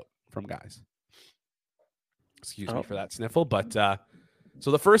you out from guys. Excuse me for that sniffle. But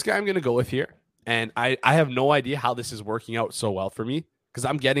so the first guy I'm going to go with here, and I have no idea how this is working out so well for me because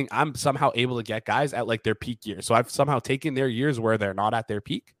I'm somehow able to get guys at like their peak year. So I've somehow taken their years where they're not at their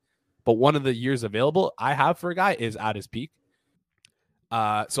peak. But one of the years available I have for a guy is at his peak.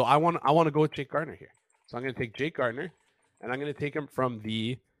 So I want to go with Jake Gardiner here. So I'm going to take Jake Gardiner, and I'm going to take him from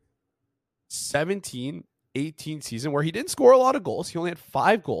the 17-18 season where he didn't score a lot of goals. He only had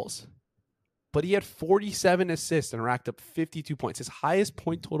 5 goals, but he had 47 assists and racked up 52 points. His highest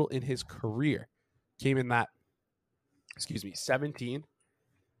point total in his career came in that, 17-18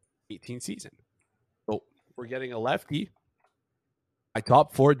 season. So we're getting a lefty. My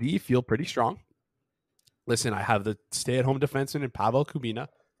top 4D feel pretty strong. Listen, I have the stay-at-home defenseman in Pavel Kubina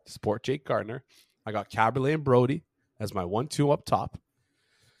to support Jake Gardiner. I got Caberlet and Brody as my 1-2 up top.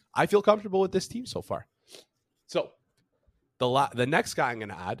 I feel comfortable with this team so far. So the next guy I'm going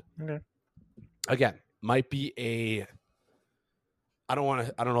to add, again, might be I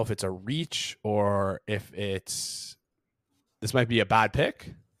don't know if it's a reach or if this might be a bad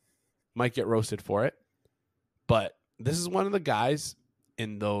pick. Might get roasted for it. But this is one of the guys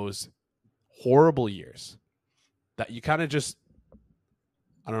in those horrible years that you kind of just,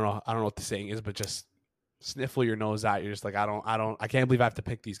 I don't know what the saying is, but just sniffle your nose at. You're just like, I can't believe I have to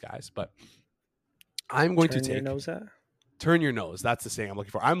pick these guys, but I'm going to take your nose at? Turn your nose. That's the saying I'm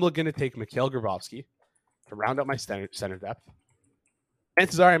looking for. I'm looking to take Mikhail Grabovski to round up my center depth.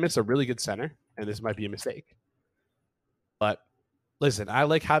 Chances are I miss a really good center, and this might be a mistake. But listen, I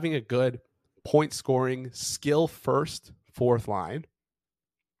like having a good point scoring, skill first fourth line.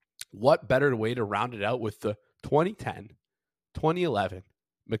 What better way to round it out with the 2010, 2011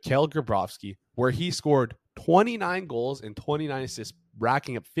 Mikhail Grabovski, where he scored 29 goals and 29 assists,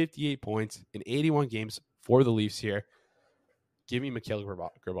 racking up 58 points in 81 games for the Leafs here. Give me Mikhail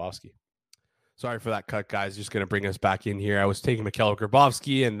Grabovski. Sorry for that cut, guys. Just going to bring us back in here. I was taking Mikhail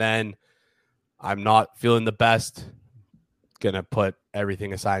Grabovski, and then I'm not feeling the best. Going to put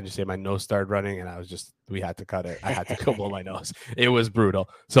everything aside and just say my nose started running, and we had to cut it. I had to go blow my nose. It was brutal.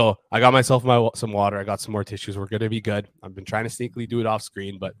 So I got myself some water. I got some more tissues. We're going to be good. I've been trying to sneakily do it off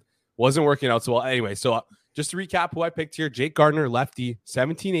screen, but wasn't working out so well. Anyway, so just to recap who I picked here, Jake Gardiner, lefty,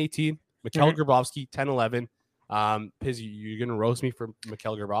 17-18, Mikhail Grabovski, 10-11. Piz, you're going to roast me for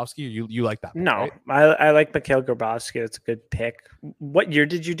Mikhail Grabovski? Or you like that pick, no, right? I like Mikhail Grabovski. It's a good pick. What year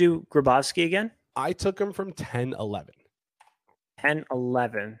did you do Grabovski again? I took him from 10-11.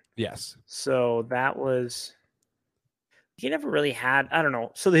 10-11. Yes. So that was, he never really had, I don't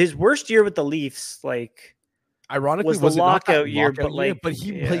know. So his worst year with the Leafs, like, ironically, was the lockout year, but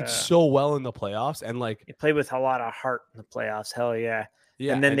he played so well in the playoffs, and like he played with a lot of heart in the playoffs. Hell yeah.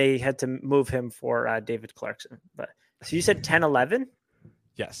 Yeah. And then they had to move him for David Clarkson. But so you said 10-11?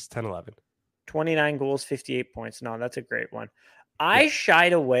 Yes, 10-11. 29 goals, 58 points. No, that's a great one. I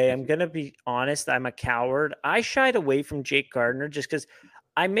shied away. I'm going to be honest. I'm a coward. I shied away from Jake Gardiner just because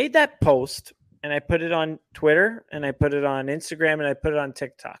I made that post and I put it on Twitter, and I put it on Instagram, and I put it on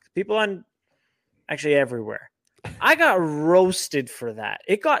TikTok. People on actually everywhere. I got roasted for that.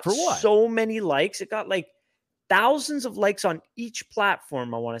 It got For what? so many likes. It got like thousands of likes on each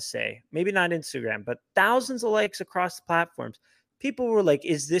platform, I want to say. Maybe not Instagram, but thousands of likes across the platforms. People were like,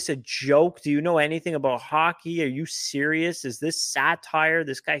 is this a joke? Do you know anything about hockey? Are you serious? Is this satire?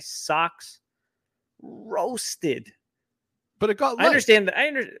 This guy sucks. Roasted. But it got likes. I understand that.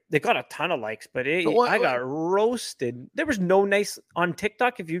 They got a ton of likes, but I got roasted. There was no nice on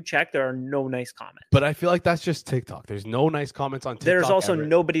TikTok. If you check, there are no nice comments. But I feel like that's just TikTok. There's no nice comments on TikTok. There's also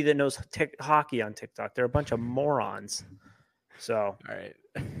nobody that knows hockey on TikTok. They're a bunch of morons. So, all right.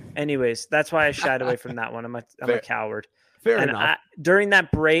 Anyways, that's why I shied away from that one. I'm a coward. Fair enough. During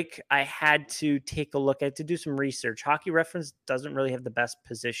that break, I had to take a look. I had to do some research. Hockey Reference doesn't really have the best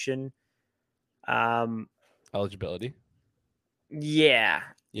position. Eligibility. Yeah,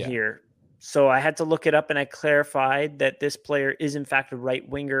 here. So I had to look it up, and I clarified that this player is in fact a right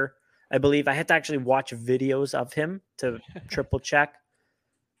winger. I believe I had to actually watch videos of him to triple check.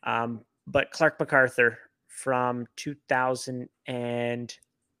 But Clark MacArthur from 2010,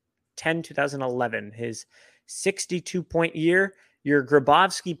 2011, his 62-point year. Your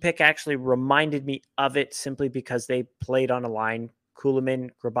Grabovski pick actually reminded me of it simply because they played on a line.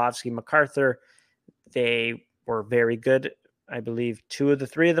 Kulemin, Grabovski, MacArthur. They were very good. I believe two of the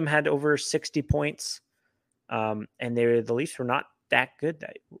three of them had over 60 points. And the Leafs were not that good.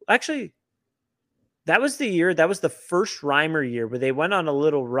 Actually, that was the year. That was the first Reimer year where they went on a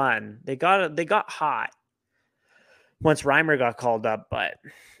little run. They got hot once Reimer got called up, but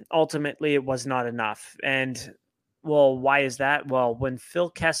ultimately it was not enough. And, well, why is that? Well, when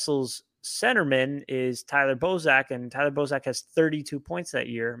Phil Kessel's centerman is Tyler Bozak, and Tyler Bozak has 32 points that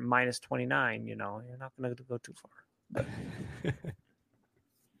year, minus 29, you're not going to go too far.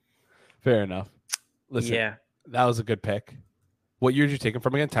 Fair enough. Listen, that was a good pick. What year did you take him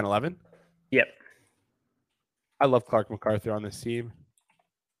from again? 10, 11? Yep. I love Clark MacArthur on this team.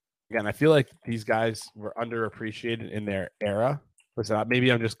 Again, I feel like these guys were underappreciated in their era. Listen,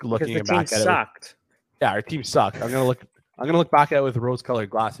 maybe I'm just looking back at it. Yeah, our team sucked. I'm gonna look back at it with rose-colored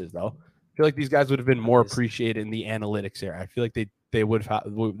glasses, though. I feel like these guys would have been more appreciated in the analytics era. I feel like they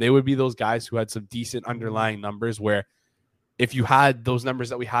would be those guys who had some decent underlying numbers, where if you had those numbers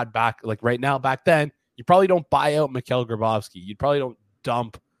that we had back, like right now, back then, you probably don't buy out Mikhail Grabovski. You probably don't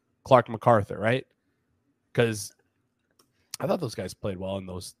dump Clark MacArthur, right? Because I thought those guys played well in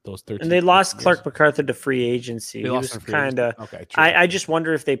those 13. And they lost Clark MacArthar to free agency. He was kind of okay. I just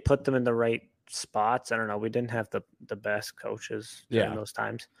wonder if they put them in the right spots. I don't know. We didn't have the best coaches during those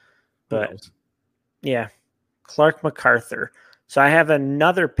times. But yeah, Clark MacArthur. So I have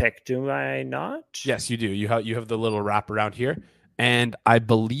another pick, do I not? Yes, you do. You have the little wrap around here, and I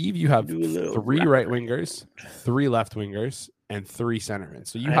believe you have 3 right wingers, 3 left wingers, and 3 centermen.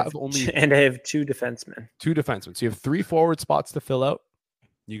 So I have 2 defensemen. 2 defensemen. So you have 3 forward spots to fill out.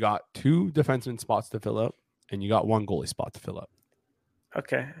 You got 2 defenseman spots to fill out, and you got 1 goalie spot to fill out.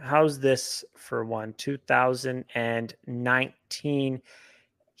 Okay, how's this for 2019?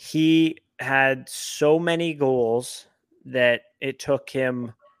 He had so many goals that it took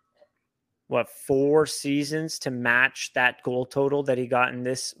him 4 seasons to match that goal total that he got in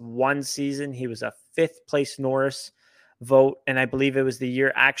this one season. He was a 5th place Norris vote, and I believe it was the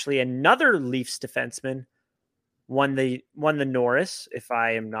year actually another Leafs defenseman won the Norris, if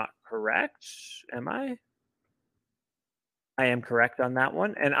I am not correct. Am I? I am correct on that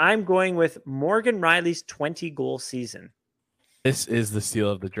one, and I'm going with Morgan Rielly's 20-goal season. This is the steal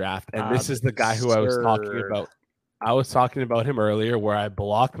of the draft, and this is the guy who I was talking about. I was talking about him earlier, where I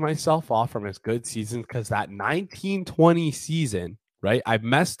blocked myself off from his good season because that 1920 season, right? I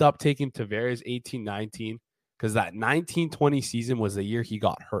messed up taking Tavares 18-19 because that 1920 season was the year he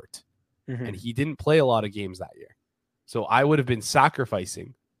got hurt, and he didn't play a lot of games that year. So I would have been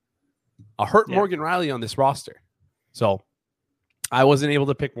sacrificing a hurt Morgan Rielly on this roster. So I wasn't able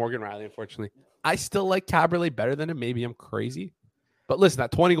to pick Morgan Rielly, unfortunately. I still like Caberlet better than him. Maybe I'm crazy. But listen,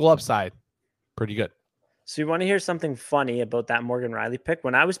 that 20-goal upside, pretty good. So you want to hear something funny about that Morgan Rielly pick?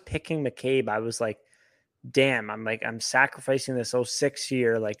 When I was picking McCabe, I was like, damn, I'm sacrificing this 06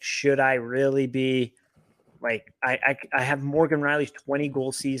 year. Like, should I really be like, I have Morgan Rielly's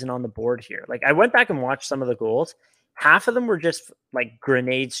 20-goal season on the board here. Like, I went back and watched some of the goals. Half of them were just like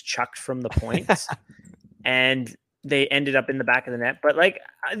grenades chucked from the points. And they ended up in the back of the net. But like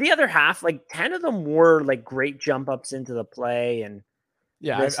the other half, like 10 of them were like great jump ups into the play. And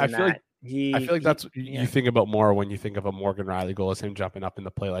I feel like that's what you think about more when you think of a Morgan Rielly goal, is him jumping up in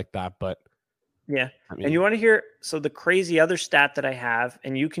the play like that. But Yeah. I mean, And you want to hear, so the crazy other stat that I have,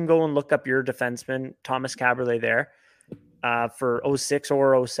 and you can go and look up your defenseman, Thomas Caberlet there, for 06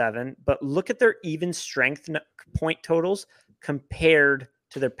 or 07, but look at their even strength point totals compared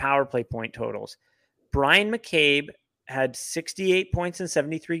to their power play point totals. Brian McCabe had 68 points in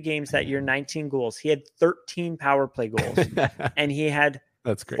 73 games that year, 19 goals. He had 13 power play goals, and he had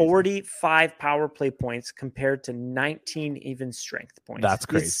that's crazy. 45 power play points compared to 19 even strength points. That's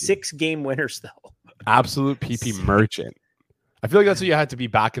crazy. 6 game winners, though. Absolute PP merchant. I feel like that's what you had to be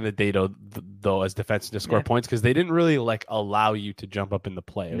back in the day, though, as defense to score points, because they didn't really like allow you to jump up in the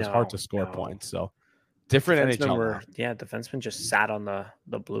play. It was hard to score points. So different NHL. Defensemen just sat on the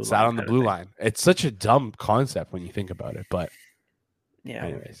blue line. Sat on the blue line. It's such a dumb concept when you think about it, but yeah.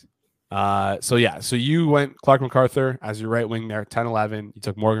 Anyways, so you went Clark MacArthur as your right wing there, 10-11. You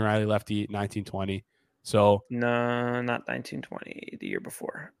took Morgan Riley lefty, 19-20. So no, not 19-20. The year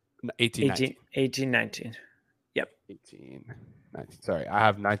before, 18-19. Yep. 18-19. Sorry, I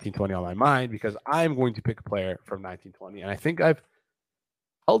have 19-20 on my mind because I'm going to pick a player from 19-20, and I think I've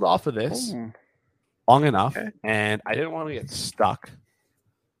held off of this long enough, and I didn't want to get stuck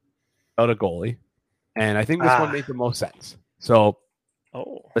out a goalie, and I think this one made the most sense. So,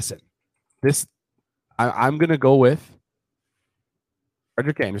 listen, I'm going to go with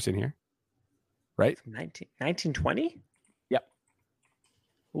Frederick Anderson here, right? 19-20? Yep.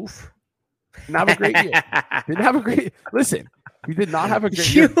 Oof. Didn't have a great year. Listen, he did not have a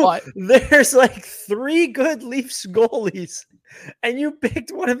great year. But there's like 3 good Leafs goalies, and you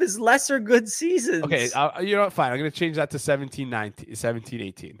picked one of his lesser good seasons. Okay, you know what? Fine. I'm going to change that to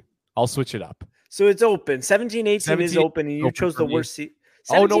 17-18. I'll switch it up. So it's open. 17-18 is open, and you chose the worst season.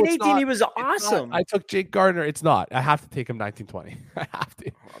 17-18, he was awesome. I took Jake Gardner. It's not. I have to take him 19-20. I have to.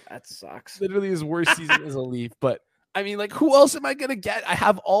 Oh, that sucks. Literally his worst season as a Leaf, but I mean, like, who else am I going to get? I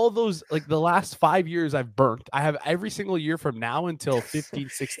have all those, like, the last 5 years I've burnt. I have every single year from now until 15,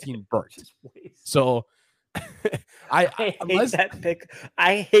 16 burnt. So I hate that pick.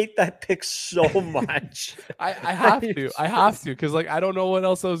 I hate that pick so much. I have to because, like, I don't know what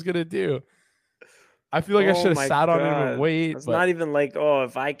else I was going to do. I feel like I should have sat on him and wait. It's not even like,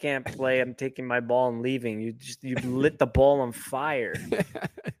 if I can't play, I'm taking my ball and leaving. You lit the ball on fire.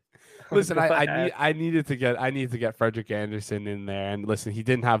 Listen, I needed to get Frederick Anderson in there, and listen, he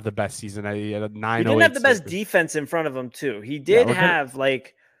didn't have the best season. He had a 908. He didn't have the best defense in front of him too. He did have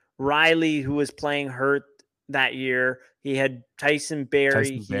like Riley, who was playing hurt that year. He had Tyson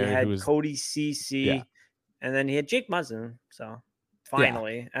Barrie. He had Cody Ceci, and then he had Jake Muzzin. So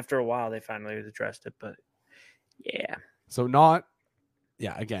finally, after a while, they finally addressed it. But yeah, so not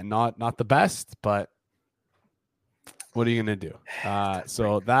the best, but what are you gonna do?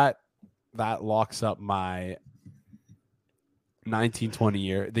 So that locks up my 19-20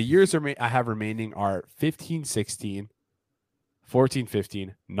 year. The years I have remaining are 15-16,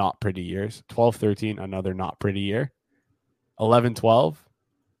 14-15, not pretty years. 12-13, another not pretty year. 11-12,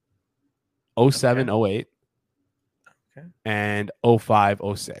 07-08, and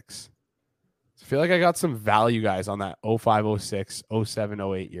 05-06. I feel like I got some value guys on that 05-06,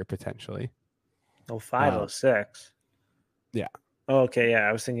 07-08 year potentially. 05-06. Yeah. Oh, okay, yeah.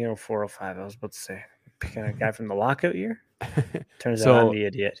 I was thinking 04-05. I was about to say picking a guy from the lockout year. Turns out I'm the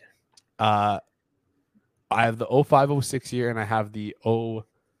idiot. I have the 05-06 year, and I have the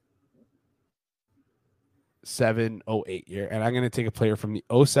 07-08 year, and I'm going to take a player from the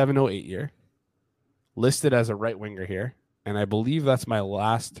 07-08 year, listed as a right winger here, and I believe that's my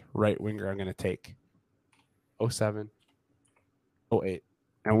last right winger I'm going to take. 07-08,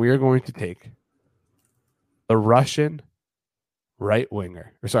 and we are going to take the Russian right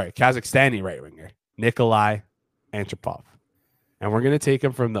winger, Kazakhstani right winger, Nikolai Antropov. And we're going to take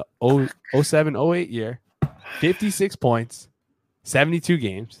him from the 07-08 year, 56 points, 72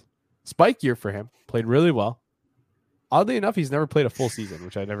 games. Spike year for him. Played really well. Oddly enough, he's never played a full season,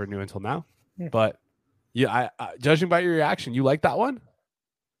 which I never knew until now. But yeah, judging by your reaction, you like that one?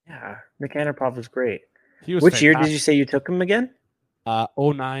 Yeah, Nick Antropov was great. He was Which fantastic. year did you say you took him again?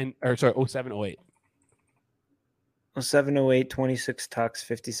 07-08. 07-08, 26 tucks,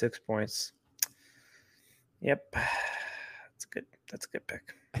 56 points. Yep. That's a good pick.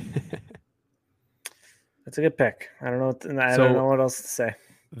 That's a good pick. I don't know what else to say.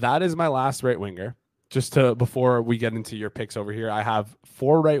 That is my last right winger. Just before we get into your picks over here, I have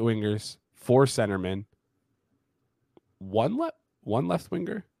 4 right wingers, 4 centermen, one left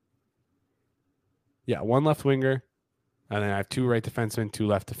winger. Yeah, 1 left winger. And then I have 2 right defensemen, 2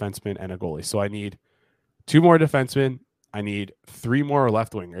 left defensemen, and a goalie. So I need 2 more defensemen. I need 3 more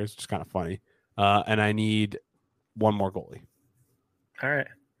left wingers, which is kind of funny. And I need 1 more goalie. All right.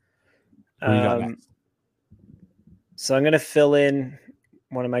 Who you got next? So I'm going to fill in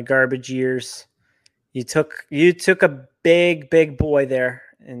one of my garbage years. You took a big boy there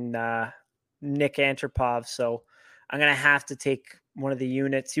in Nick Antropov. So I'm going to have to take one of the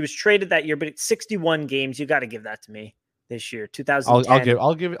units. He was traded that year, but it's 61 games. You got to give that to me this year. 2010.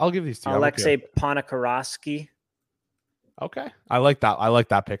 I'll give these to you. Alexei Ponikarovsky. Okay. I like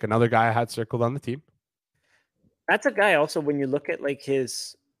that pick. Another guy I had circled on the team. That's a guy also when you look at like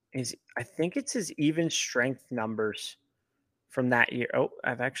his I think it's his even strength numbers from that year. Oh,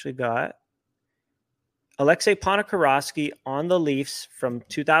 I've actually got Alexei Ponikarovsky on the Leafs from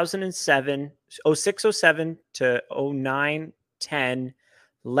 2007, 06-07 to 09-10,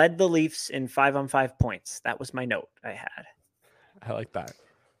 led the Leafs in 5-on-5 points. That was my note I had. I like that.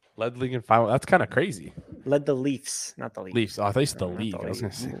 Led league in 5. That's kind of crazy. Led the Leafs, not the Leafs. Leafs. Oh, I thought you said the league. I was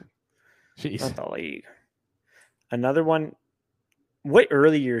going to say. Jeez. Not the league. Another one. What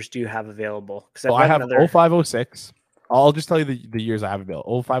early years do you have available? Because I have 05-06. I'll just tell you the years I have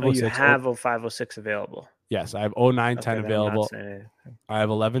available. 05-06. You have 05-06 available. Yes, I have 09-10 available. I have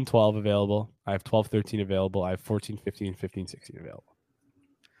 11-12 available. I have 12-13 available. I have 14-15, 15-16 available.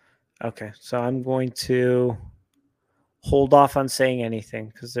 Okay, so I'm going to hold off on saying anything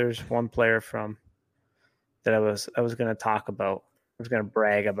because there's one player from that I was going to talk about. I was going to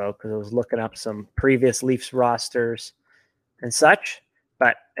brag about because I was looking up some previous Leafs rosters and such.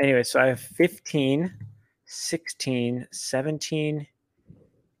 But anyway, so I have 15, 16, 17,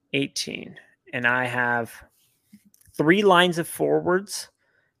 18. And I have 3 lines of forwards.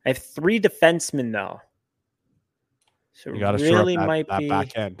 I have 3 defensemen, though. So you got to really shore up might that be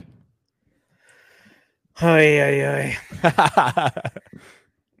back end.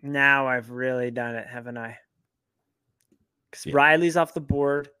 Now I've really done it, haven't I? Because Riley's off the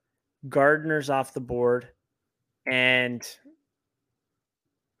board, Gardner's off the board, and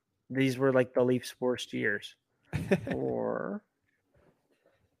these were like the Leafs' worst years. Or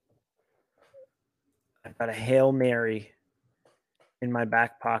I've got a Hail Mary in my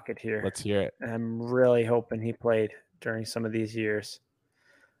back pocket here. Let's hear it. And I'm really hoping he played during some of these years.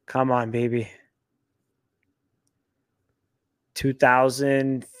 Come on, baby.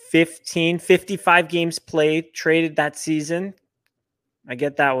 2015, 55 games played, traded that season. I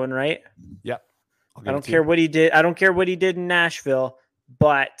get that one, right? Yep. I don't care what he did. I don't care what he did in Nashville,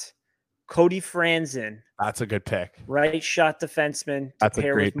 but Cody Franzen. That's a good pick. Right shot defenseman. That's a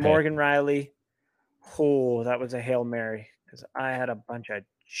great with Morgan Riley. Oh, that was a Hail Mary because I had a bunch of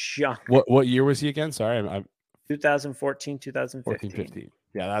junk. What year was he again? Sorry, I'm 2014, 2015. 15.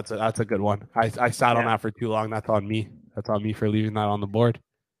 Yeah, that's a good one. I sat on that for too long. That's on me. That's on me for leaving that on the board.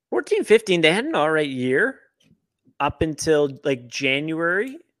 14, 15, they had an all right year up until like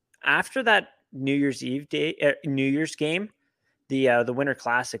January. After that New Year's game, the Winter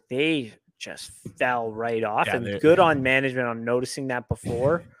Classic, they just fell right off. Yeah, and good on management on noticing that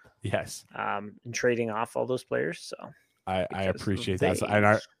before. Yes. And trading off all those players. So I appreciate that.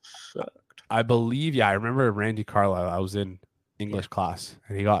 And I believe, I remember Randy Carlisle. I was in English class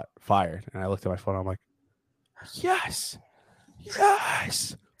and he got fired. And I looked at my phone. I'm like, yes,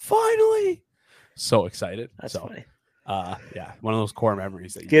 finally. So excited. That's funny. One of those core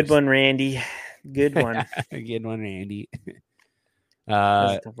memories. Good one, Randy. Good one. Good one, Randy.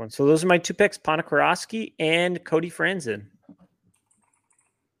 That's a tough one. So those are my 2 picks, Ponikarovsky and Cody Franzen.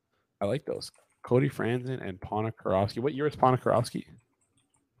 I like those. Cody Franzen and Ponikarovsky. What year was Ponikarovsky?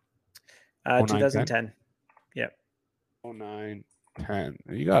 2010. Yep. 09, 10.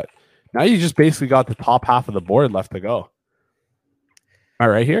 Now you just basically got the top half of the board left to go. Am I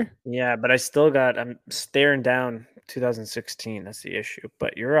right here? Yeah, but I'm staring down 2016. That's the issue.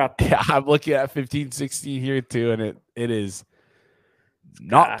 But you're up. Yeah, I'm looking at 15, 16 here too, and it is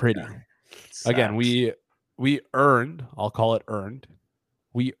not pretty. Again, we earned, I'll call it earned.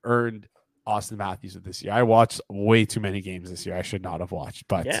 We earned Austin Matthews this year. I watched way too many games this year. I should not have watched,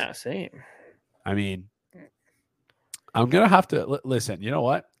 but yeah, same. I mean, I'm going to have to listen. You know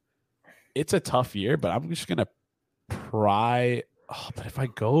what? It's a tough year, but I'm just going to pry. Oh, but if I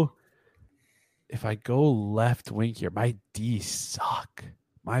go left wing here, my D suck.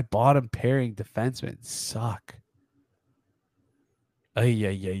 My bottom pairing defensemen suck.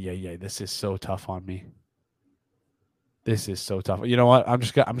 Yeah. This is so tough on me. This is so tough. You know what? I'm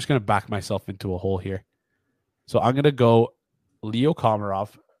just gonna back myself into a hole here. So I'm gonna go Leo Komarov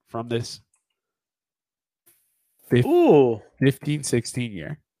from this 15-16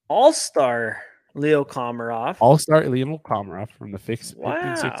 year. All-star Leo Komarov. All-star Leo Komarov from the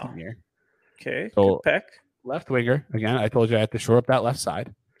 15-16 year. Okay, so good pick. Left winger. Again, I told you I had to shore up that left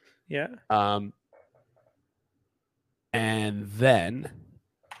side. Yeah. And then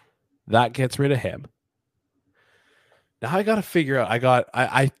That gets rid of him. Now I got to figure out.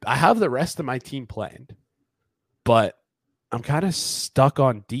 I have the rest of my team planned, but I'm kind of stuck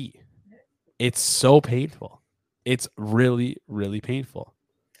on D. It's so painful. It's really, really painful.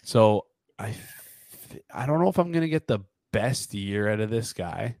 So I don't know if I'm gonna get the best year out of this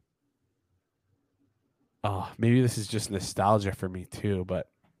guy. Oh, maybe this is just nostalgia for me too, but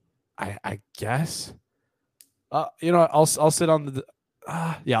I guess. I'll sit on the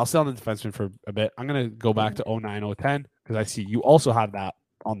I'll sit on the defenseman for a bit. I'm gonna go back to 09, 010 because I see you also have that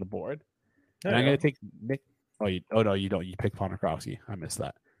on the board, and I'm gonna take Nick. Oh no, you don't. You pick Ponikarovsky. I missed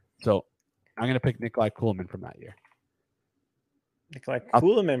that. So I'm gonna pick Nikolai Kuhlman from that year. Nikolai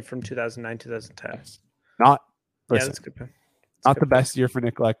Kuhlman from 2009, 2010. Yes. Not. Listen, that's good. Not the best year for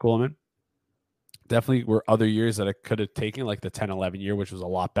Nikolai Kuhlman. Definitely were other years that I could have taken, like the 10-11 year, which was a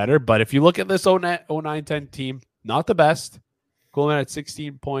lot better. But if you look at this 09-10 team, not the best. Kuhlman had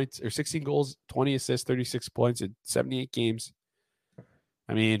 16 points or 16 goals, 20 assists, 36 points in 78 games.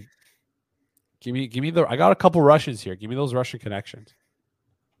 I mean, give me I got a couple Russians here. Give me those Russian connections.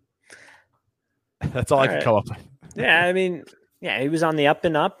 That's all I can come up with. Yeah, I mean, he was on the up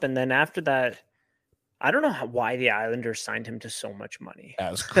and up, and then after that, I don't know why the Islanders signed him to so much money.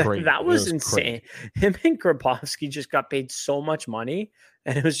 That was crazy. That was insane. Crazy. Him and Grabowski just got paid so much money,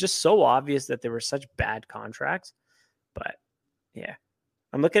 and it was just so obvious that they were such bad contracts. But yeah,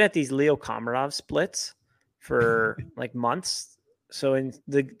 I'm looking at these Leo Komarov splits for like months. So in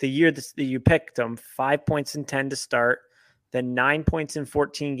the year that you picked them, 5 points in 10 to start, then 9 points in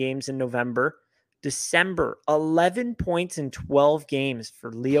 14 games in November. December, 11 points in 12 games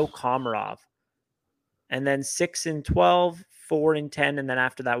for Leo Komarov. And then 6 in 12, 4 in 10. And then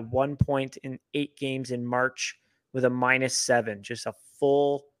after that, 1 point in 8 games in March with a -7. Just a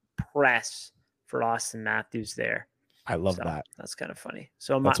full press for Austin Matthews there. I love that. That's kind of funny.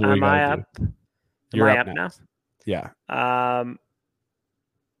 So am I up? You're up now? Yeah.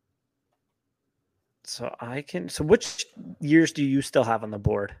 So which years do you still have on the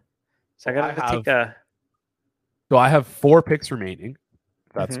board? So I have 4 picks remaining.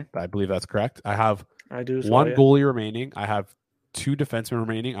 I believe that's correct. I have one goalie remaining. I have 2 defensemen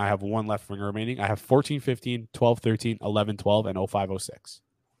remaining. I have 1 left winger remaining. I have 14, 15, 12, 13, 11, 12, and 05, 06.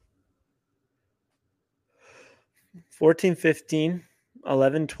 14, 15,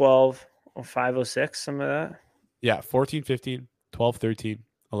 11, 12, 05, 06, some of that? Yeah, 14, 15, 12, 13,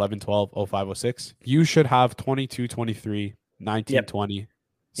 11, 12, 05, 06. You should have 22, 23, 19, 20,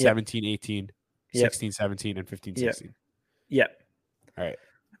 17, 18, 16, 17, and 15, 16. Yep. All right.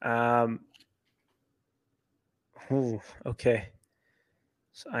 Okay.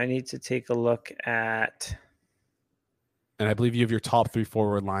 So I need to take a look at. And I believe you have your top 3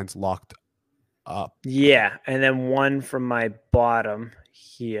 forward lines locked up. Yeah, and then one from my bottom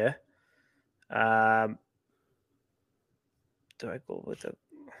here. Do I go with the?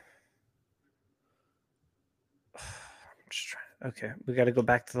 I'm just trying. Okay, we got to go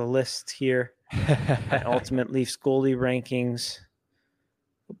back to the list here. My ultimate Leafs goalie rankings.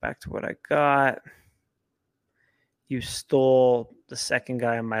 Go back to what I got. You stole the second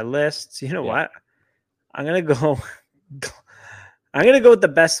guy on my list. So you know what? I'm gonna go. I'm gonna go with the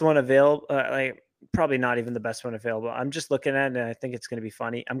best one available. Probably not even the best one available. I'm just looking at it, and I think it's gonna be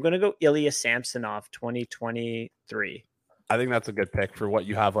funny. I'm gonna go Ilya Samsonov, 2023. I think that's a good pick for what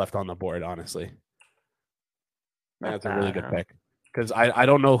you have left on the board. Honestly, that's a really good pick because I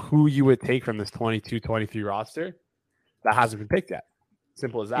don't know who you would take from this 22-23 roster that hasn't been picked yet.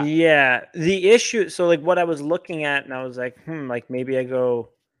 Simple as that. Yeah. The issue, so like what I was looking at, and I was like, like maybe I go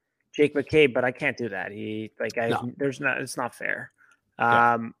Jake McCabe, but I can't do that. It's not fair.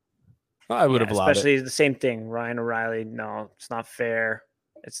 I would have allowed especially the same thing. Ryan O'Reilly, no, it's not fair.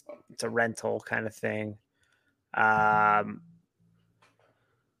 It's a rental kind of thing. You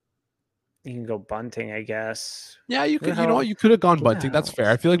can go Bunting, I guess. Yeah, you could. You could have gone Bunting. That's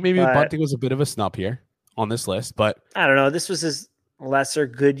fair. I feel like maybe Bunting was a bit of a snub here on this list, but I don't know. This was his lesser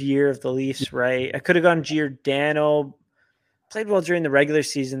good year of the Leafs, right? I could have gone Giordano. Played well during the regular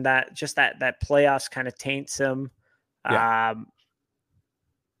season. That playoffs kind of taints him. Yeah.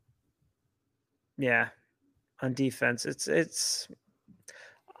 On defense, it's.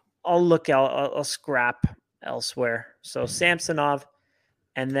 I'll scrap elsewhere. So Samsonov,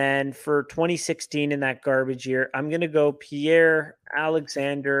 and then for 2016 in that garbage year, I'm gonna go Pierre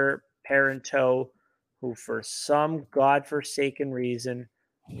Alexander Parenteau, who for some godforsaken reason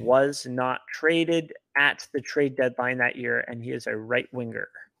was not traded at the trade deadline that year, and he is a right winger.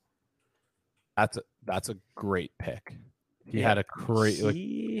 That's a great pick. He had a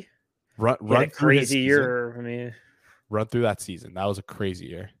crazy run through crazy year. I mean, run through that season. That was a crazy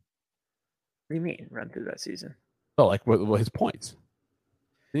year. do you mean run through that season? So, like, what his points?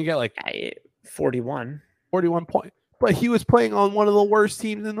 Didn't he get like 41? 41 points? But he was playing on one of the worst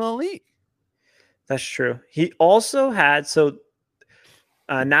teams in the league. That's true. He also had Nazem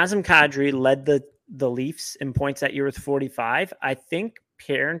Kadri led the Leafs in points that year with 45. I think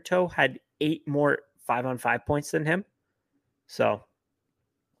Parenteau had 8 more 5-on-5 points than him. So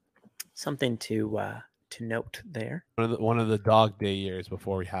something to note there. One of the dog day years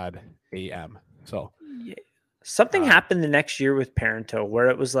before we had AM. So yeah. Something happened the next year with Parenteau where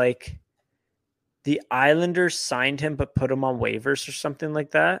it was like the Islanders signed him but put him on waivers or something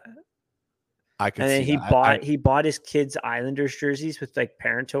like that. I could and then see he bought his kids Islanders jerseys with like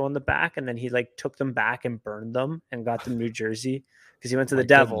Parenteau on the back, and then he like took them back and burned them and got them New Jersey because he went to the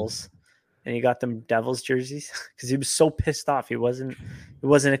Devils and he got them Devils jerseys because he was so pissed off. He wasn't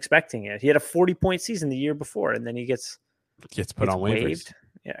expecting it. He had a 40-point season the year before, and then he gets put on waivers.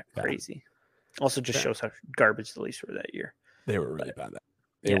 Yeah, crazy. Also, just shows how garbage the Leafs were that year. They were really bad.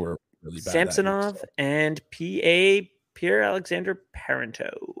 They were really bad. Samsonov and Pierre-Alexandre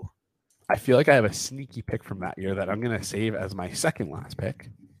Parenteau. I feel like I have a sneaky pick from that year that I'm going to save as my second last pick.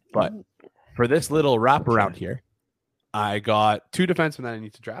 But for this little wraparound here, I got 2 defensemen that I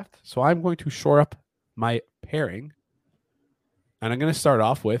need to draft. So I'm going to shore up my pairing. And I'm going to start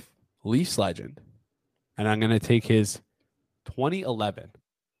off with Leafs legend. And I'm going to take his 2011,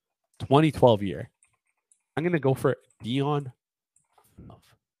 2012 year. I'm going to go for Dion Phaneuf.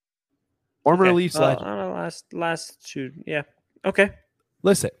 Former Leafs legend. Last 2. Yeah. Okay.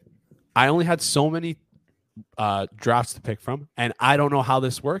 Listen. I only had so many drafts to pick from, and I don't know how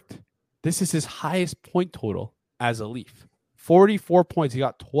this worked. This is his highest point total as a Leaf. 44 points. He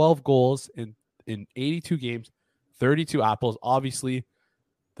got 12 goals in 82 games, 32 apples. Obviously,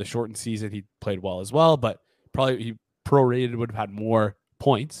 the shortened season, he played well as well, but probably he prorated would have had more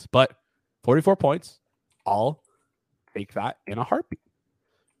points. But 44 points, I'll take that in a heartbeat,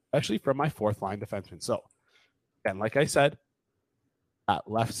 especially from my 4th-line defenseman. So, again, like I said, the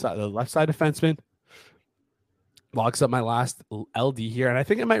left side defenseman locks up my last LD here, and I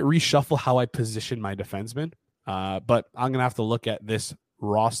think I might reshuffle how I position my defenseman. But I'm gonna have to look at this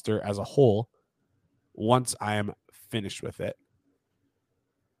roster as a whole once I am finished with it.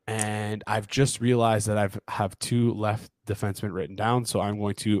 And I've just realized that I have 2 left defensemen written down, so I'm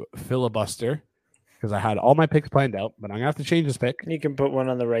going to filibuster because I had all my picks planned out, but I'm gonna have to change this pick. You can put one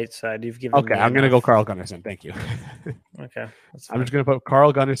on the right side. You've given. Okay, I'm gonna go Carl Gunnarsson. Thank you. Okay, I'm just gonna put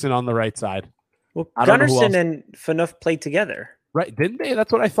Carl Gunnarsson on the right side. Well, Gunnarsson and Phaneuf played together, right? Didn't they?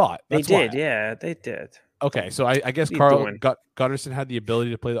 That's what I thought. They did. Yeah, they did. Okay, so I guess Carl Gunnarsson had the ability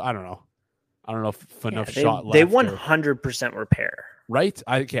to play. I don't know if Phaneuf shot left. They 100% were pair. Right?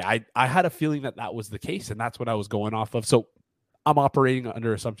 I had a feeling that was the case, and that's what I was going off of. So I'm operating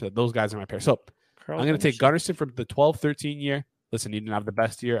under assumption that those guys are my pair. So I'm going to take Gunnarsson from the 12-13 year. Listen, he didn't have the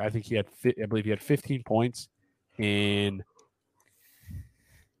best year. I think I believe he had 15 points in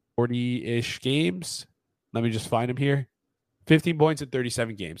 40-ish games. Let me just find him here. 15 points in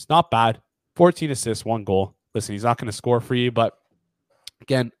 37 games. Not bad. 14 assists, 1 goal. Listen, he's not going to score for you, but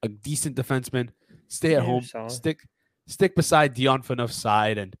again, a decent defenseman. Stay at home. Stick beside Dion Phaneuf's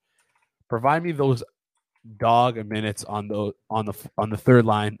side and provide me those dog minutes on the 3rd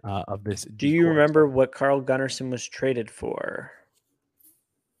line of this. Do you remember what Carl Gunnarsson was traded for?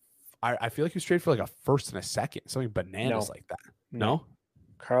 I feel like he was traded for like a 1st and a 2nd, something bananas like that. No?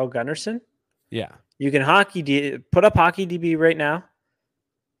 Carl Gunnarsson? Yeah. You can put up Hockey DB right now,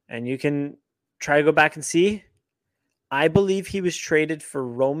 and you can try to go back and see. I believe he was traded for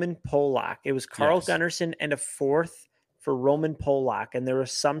Roman Polak. It was Carl Gunnarsson and a 4th for Roman Polak, and there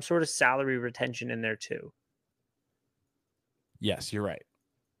was some sort of salary retention in there too. Yes, you're right.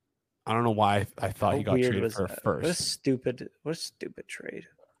 I don't know why I thought he got traded for a 1st. What a stupid trade.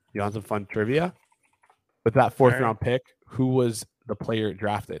 You want some fun trivia? With that 4th round pick, who was the player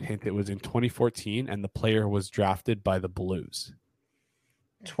drafted? Hint, it was in 2014, and the player was drafted by the Blues.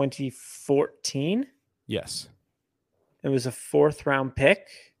 2014? Yes. It was a 4th round pick?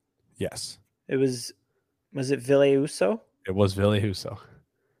 Yes. Was it Ville Husso? It was Ville Husso.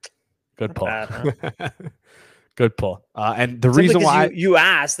 Good pull. Bad, huh? Good pull. And the reason why you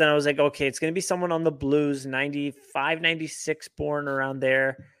asked, then I was like, okay, it's going to be someone on the Blues, 95, 96 born around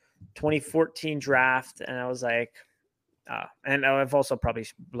there, 2014 draft. And I was like, and I've also probably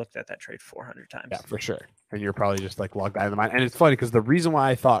looked at that trade 400 times. Yeah, for sure. And you're probably just like logged out of the mind. And it's funny because the reason why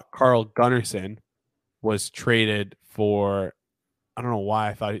I thought Carl Gunnarsson was traded for, I don't know why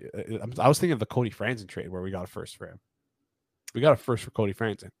I thought, I was thinking of the Cody Franzen trade where we got a 1st for him. We got a 1st for Cody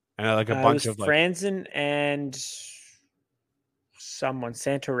Franzen. And like a bunch of Franzen and someone,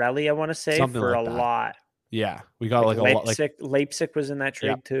 Santorelli, I want to say, Something for like a that. lot. Yeah, we got like a lot. Like Leipzig was in that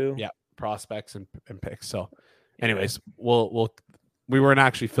trade too. Yeah, prospects and picks. So, anyways, we weren't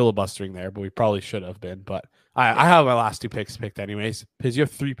actually filibustering there, but we probably should have been. But I have my last 2 picks picked anyways, because you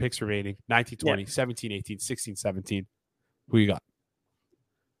have 3 picks remaining: 19, 20, 17, 18, 16, 17. Who you got?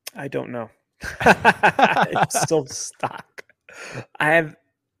 I don't know. I'm still stuck. I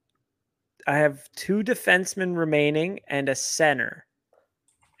have 2 defensemen remaining and a center.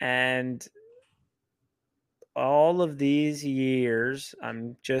 And all of these years,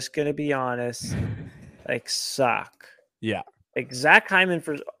 I'm just going to be honest, like suck. Yeah. Like Zach Hyman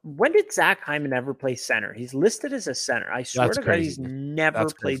when did Zach Hyman ever play center? He's listed as a center. I swear to God, he's never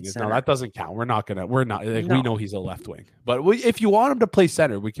played center. No, that doesn't count. We're not like, we know he's a left wing, but if you want him to play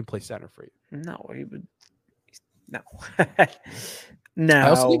center, we can play center for you. No, he would. No. No. I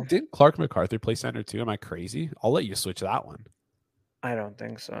also think, didn't Clark MacArthur play center too? Am I crazy? I'll let you switch that one. I don't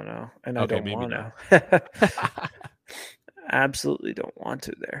think so, no. And I don't want no. to. Absolutely don't want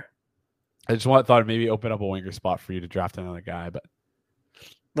to there. I just thought maybe open up a winger spot for you to draft another guy, but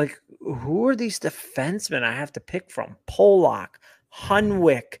like, who are these defensemen I have to pick from? Polak,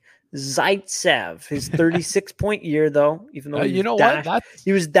 Hunwick, Zaitsev. His 36-point year, though, even though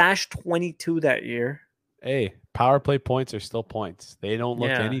he was dashed 22 that year. Hey, power play points are still points. They don't look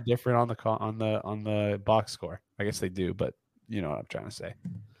any different on the box score. I guess they do, but you know what I'm trying to say.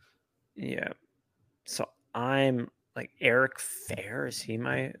 Yeah. So I'm like Eric Fair. Is he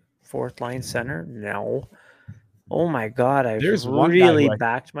my 4th line center? No. Oh my God. I've really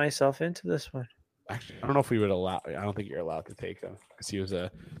backed myself into this one. Actually, I don't know if we would allow. I don't think you're allowed to take him because he was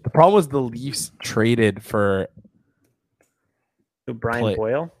the problem was the Leafs traded for Brian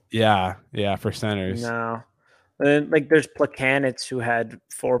Boyle. Yeah, for centers. No. Like there's Plekanec who had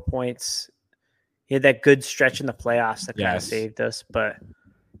 4 points. He had that good stretch in the playoffs that kind of saved us, but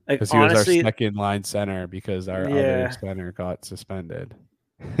because he was our second line center because our other center got suspended.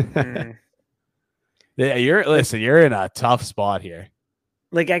 Yeah, you're in a tough spot here.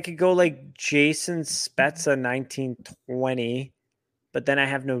 Like I could go like Jason Spezza 1920, but then I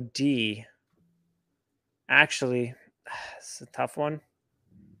have no D. Actually, it's a tough one.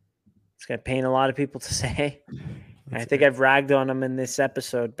 It's gonna pain a lot of people to say. I think I've ragged on him in this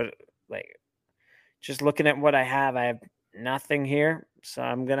episode, but like just looking at what I have nothing here. So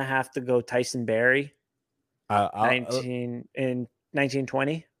I'm gonna have to go Tyson Barrie.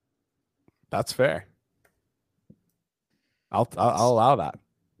 1920. That's fair. I'll allow that.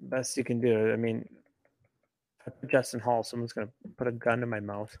 Best you can do. I mean, Justin Hall, someone's gonna put a gun in my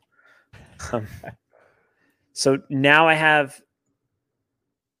mouth. So now I have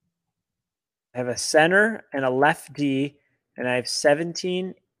a center and a left D, and I have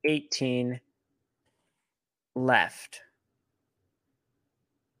 17, 18 left.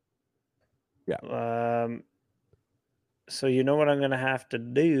 Yeah. So you know what I'm gonna have to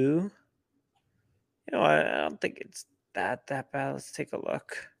do? You know, I don't think it's that bad. Let's take a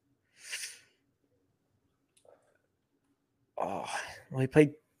look. Oh, well, he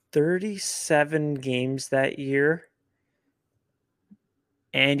played 37 games that year,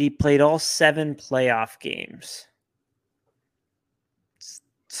 and he played all 7 playoff games. It's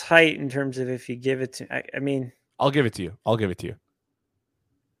tight in terms of if you give it to. I mean, I'll give it to you.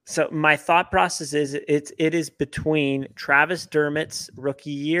 So my thought process is it is between Travis Dermott's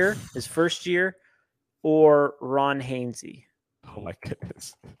rookie year, his first year, or Ron Hainsey. Oh my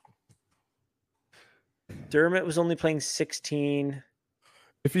goodness. Dermott was only playing 16.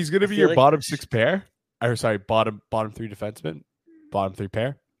 If he's going to be your bottom 6 pair, bottom 3 defenseman, bottom 3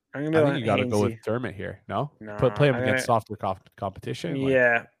 pair, I think you got to go with Dermott here. No, play him against softer competition.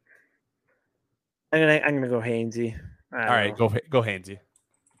 Yeah, I'm gonna go Hainsey. All right, go Hainsey.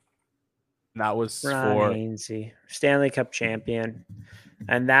 And that was Ron Hainsey, Stanley Cup champion,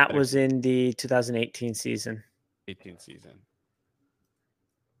 and that was in the 2018 season.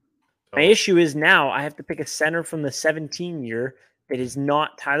 My issue is now I have to pick a center from the 17 year that is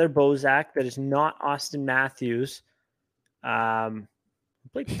not Tyler Bozak, that is not Austin Matthews.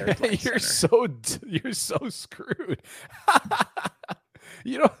 Played third line you're so screwed.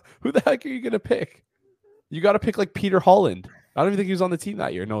 You know who the heck are you gonna pick? You got to pick like Peter Holland. I don't even think he was on the team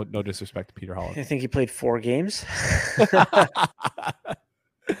that year. No disrespect to Peter Holland. I think he played 4 games.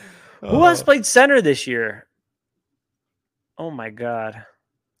 Who else played center this year? Oh my God.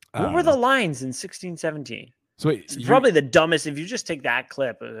 What were the lines in 16-17? So wait, it's probably the dumbest if you just take that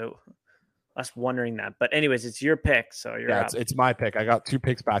clip. Us wondering that. But anyways, it's your pick. So you're up. It's my pick. I got 2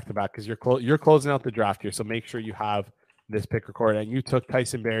 picks back to back because you're closing out the draft here. So make sure you have this pick recorded. And you took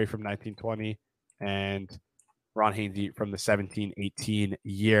Tyson Barrie from 1920 and Ron Hainsey from the 17-18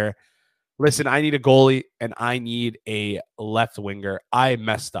 year. Listen, I need a goalie and I need a left winger. I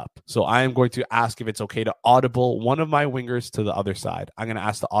messed up. So I am going to ask if it's okay to audible one of my wingers to the other side. I'm going to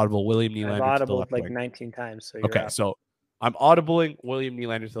ask to audible William Nylander I've to the audibled left like wing. 19 times. So you're okay, up. so I'm audibling William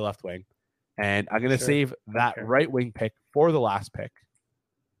Nylander to the left wing. And I'm going to save that right wing pick for the last pick.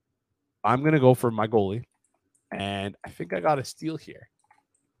 I'm going to go for my goalie. And I think I got a steal here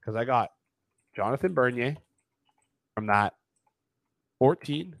because I got Jonathan Bernier from that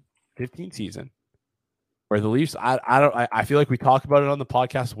 14-15 season where the Leafs, I feel like we talk about it on the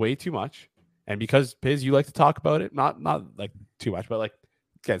podcast way too much. And because Piz, you like to talk about it, not like too much, but like,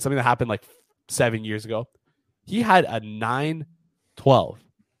 again, something that happened like 7 years ago. He had a 9-12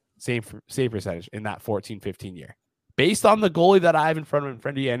 save percentage in that 14-15 year. Based on the goalie that I have in front of him,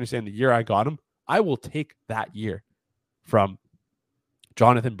 Freddie Anderson, the year I got him, I will take that year from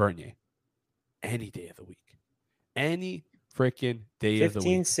Jonathan Bernier any day of the week. Any freaking day of the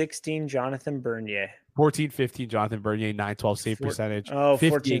week. 15-16 Jonathan Bernier. 14-15 Jonathan Bernier, 9-12 save percentage. Oh,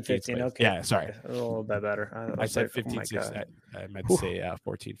 14-15. Okay. Yeah, sorry. A little bit better. I said 15-16. I meant to say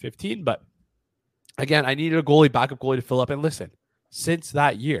 14-15. But again, I needed a goalie, backup goalie to fill up. And listen, since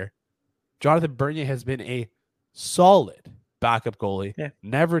that year, Jonathan Bernier has been a solid backup goalie,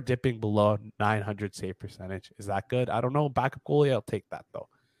 never dipping below 900 save percentage. Is that good? I don't know. Backup goalie, I'll take that though.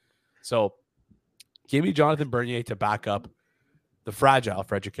 So give me Jonathan Bernier to back up the fragile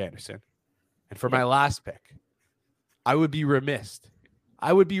Frederik Andersen. And for my last pick, I would be remiss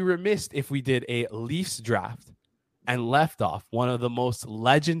if we did a Leafs draft and left off one of the most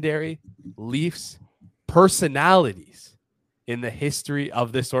legendary Leafs personalities in the history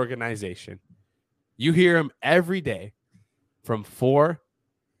of this organization. You hear him every day from 4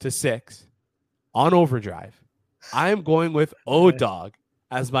 to 6 on Overdrive. I am going with O-Dog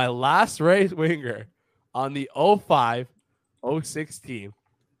as my last right winger on the 05-06 team.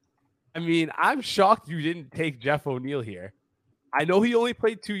 I mean, I'm shocked you didn't take Jeff O'Neill here. I know he only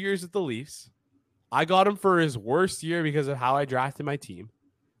played 2 years with the Leafs. I got him for his worst year because of how I drafted my team.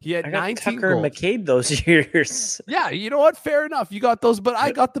 He had 19 Tucker goals. and McCabe those years. Yeah, you know what? Fair enough. You got those, but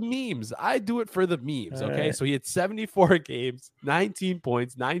I got the memes. I do it for the memes, okay? Right. So he had 74 games, 19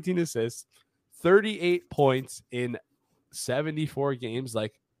 points, 19 assists, 38 points in 74 games.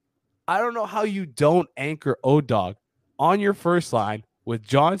 Like, I don't know how you don't anchor O-Dog on your first line with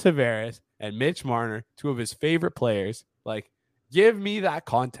John Tavares and Mitch Marner, two of his favorite players. Like, give me that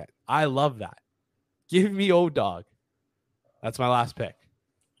content. I love that. Give me O-Dog. That's my last pick.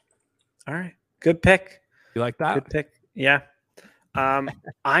 All right. Good pick. You like that? Good pick. Yeah.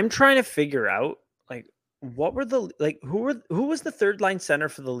 I'm trying to figure out like what were the who was the third line center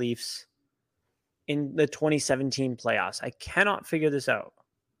for the Leafs in the 2017 playoffs? I cannot figure this out.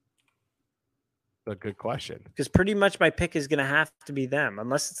 A good question. Because pretty much my pick is going to have to be them,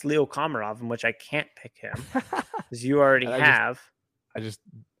 unless it's Leo Komarov, in which I can't pick him because you already have.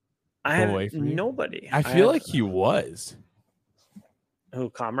 I have nobody. I feel like he was.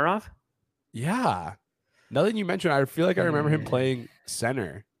 Who, Komarov? Yeah. Now that you mention, I feel like I remember him playing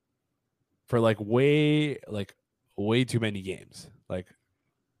center for way too many games.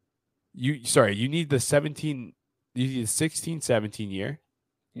 You need the 16-17 year.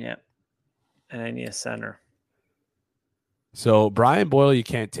 Yeah. And I need a center. So Brian Boyle, you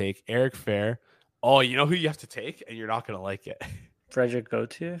can't take. Eric Fair. Oh, you know who you have to take, and you're not going to like it. Frederik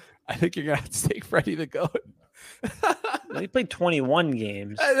Gauthier? I think you're going to have to take Freddie the Goat. He played 21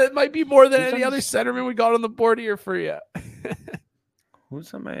 games. That might be more than any other centerman we got on the board here for you.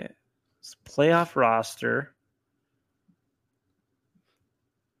 Who's on my playoff roster?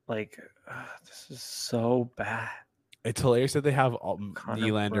 This is so bad. It's hilarious that they have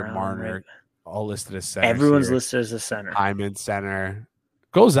Nylander, Marner all listed as center. Everyone's listed as a center. Hyman center.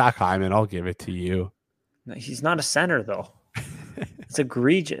 Go Zach Hyman. I'll give it to you. No, he's not a center though. It's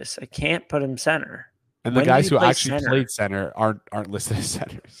egregious. I can't put him center. And the guys who actually played center aren't listed as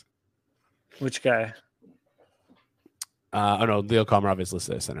centers. Which guy? Oh no, Leo Komarov is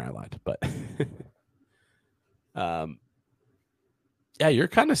listed as center. I lied, but yeah, you're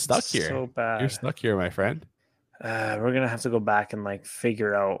kind of stuck here. So bad. You're stuck here, my friend. We're gonna have to go back and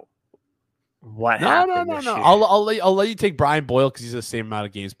figure out what happened. No. I'll let you take Brian Boyle because he's the same amount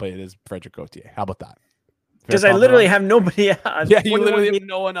of games played as Frederik Gauthier. How about that? Because I literally have nobody else. Yeah, you literally have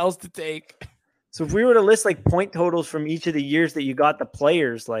no one else to take. So if we were to list point totals from each of the years that you got the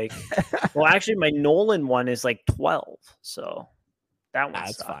players, well, actually my Nolan one is 12. So that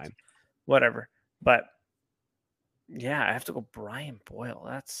one's fine. Whatever. But yeah, I have to go Brian Boyle.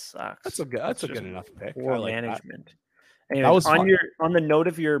 That sucks. That's a good enough pick. Poor management. Anyways, on the note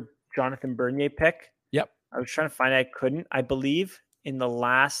of your Jonathan Bernier pick. Yep. I was trying to find it. I couldn't. I believe in the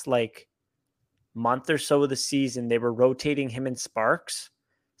last month or so of the season, they were rotating him and Sparks.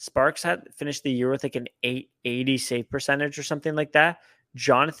 Sparks had finished the year with an 880 save percentage or something like that.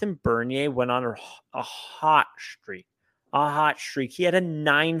 Jonathan Bernier went on a hot streak. He had a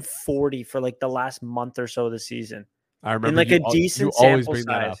 940 for the last month or so of the season. I remember in a decent you always bring size.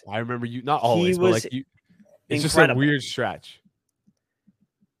 that up. I remember you, not always, but it's incredible. Just a weird stretch.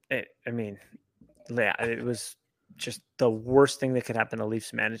 It was just the worst thing that could happen to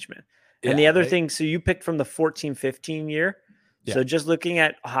Leafs management. And the other thing, so you picked from the 14-15 year. Yeah. So just looking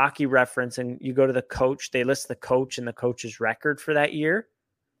at Hockey Reference and you go to the coach, they list the coach and the coach's record for that year.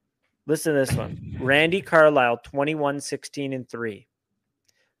 Listen to this one. Randy Carlyle, 21-16-3.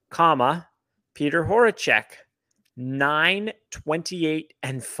 Comma, Peter Horacek,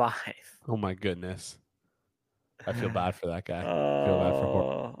 9-28-5. Oh my goodness. I feel bad for that guy. I feel bad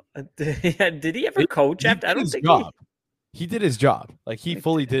for Horacek. Did he ever coach after? I don't think he did his job. He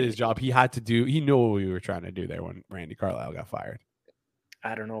fully did his job. He knew what we were trying to do there when Randy Carlyle got fired.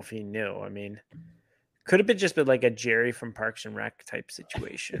 I don't know if he knew. I mean, could have been just a Jerry from Parks and Rec type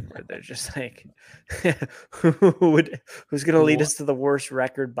situation where they're just who's going to lead us to the worst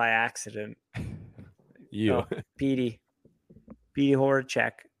record by accident? You. Petey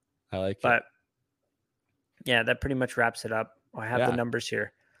Horacek. I like it. But yeah, that pretty much wraps it up. I have the numbers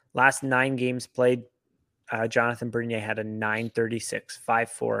here. Last 9 games played, Jonathan Bernier had a 936,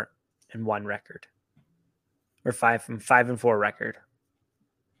 5-4 and 1 record, or 5-4 record.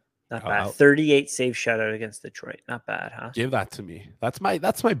 Not bad. 38 save shutout against Detroit. Not bad, huh? Give that to me. That's my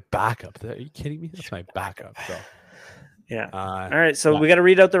backup. Are you kidding me? That's my backup. So yeah. All right. So we got to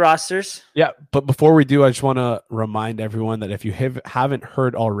read out the rosters. Yeah, but before we do, I just want to remind everyone that if you haven't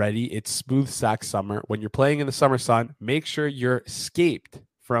heard already, it's Smooth Sack Summer. When you're playing in the summer sun, make sure you're scaped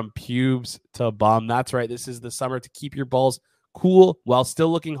from pubes to bum. That's right. This is the summer to keep your balls cool while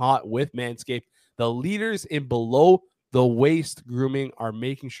still looking hot with Manscaped. The leaders in below the waist grooming are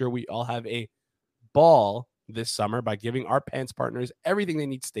making sure we all have a ball this summer by giving our pants partners everything they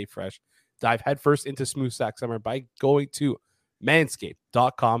need to stay fresh. Dive headfirst into Smooth Sack Summer by going to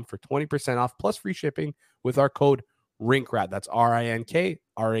manscaped.com for 20% off plus free shipping with our code RINKRAT. That's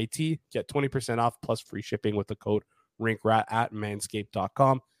RINKRAT. Get 20% off plus free shipping with the code RINKRAT at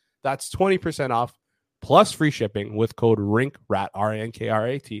manscaped.com. That's 20% off plus free shipping with code RINKRAT,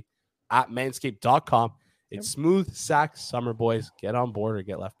 RINKRAT, at manscaped.com. It's Smooth Sack Summer, boys. Get on board or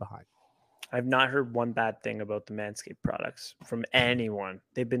get left behind. I've not heard one bad thing about the Manscaped products from anyone.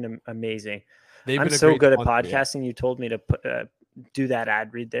 They've been amazing. I'm so good at podcasting. You told me to do that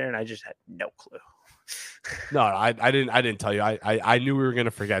ad read there, and I just had no clue. No, I didn't tell you. I knew we were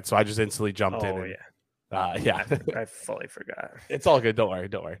gonna forget, so I just instantly jumped in. And, yeah. I fully forgot. It's all good. Don't worry.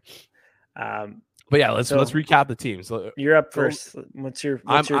 But yeah, let's recap the teams. So, you're up first. What's your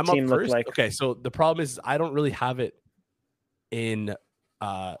team look like? Okay, so the problem is I don't really have it in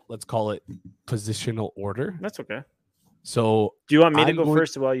let's call it positional order. That's okay. So do you want me to go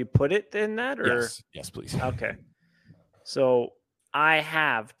first while you put it in that? Or yes, please. Okay. So I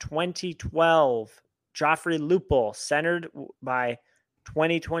have 2012 Joffrey Lupul, centered by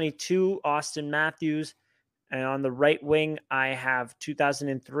 2022 Austin Matthews. And on the right wing, I have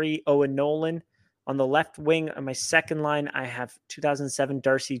 2003 Owen Nolan. On the left wing, on my second line, I have 2007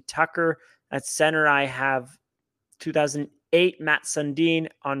 Darcy Tucker. At center, I have 2008 Matt Sundin.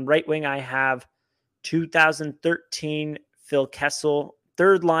 On right wing, I have 2013 Phil Kessel.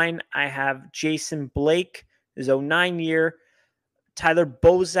 Third line, I have Jason Blake, his 09 year. Tyler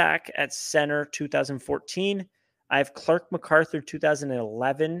Bozak at center, 2014. I have Clark MacArthur,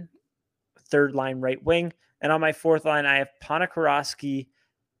 2011, third line right wing. And on my fourth line, I have Ponikarovsky,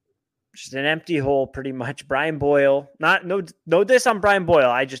 just an empty hole pretty much. Brian Boyle, no diss on Brian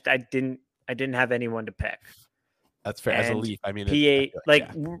Boyle. I didn't have anyone to pick. That's fair. And as a Leaf, I mean, PA,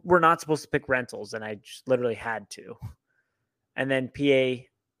 we're not supposed to pick rentals, and I just literally had to. And then PA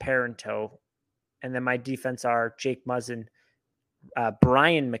Parento, and then my defense are Jake Muzzin,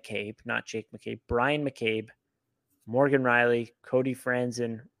 Brian McCabe, not Jake McCabe, Brian McCabe, Morgan Riley, Cody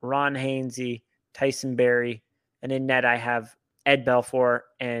Franzen, Ron Hainsey, Tyson Berry, and in net I have Ed Belfour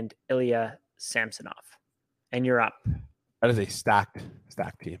and Ilya Samsonov. And you're up. That is a stacked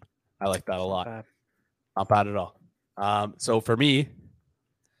team. I like that a lot. Not bad at all. So for me,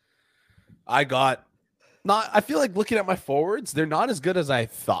 I feel like looking at my forwards, they're not as good as I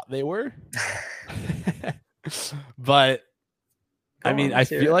thought they were. But I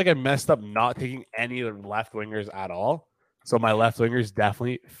feel like I messed up not taking any of the left wingers at all. So my left wingers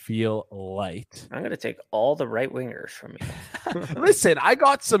definitely feel light. I'm going to take all the right wingers from you. Listen, I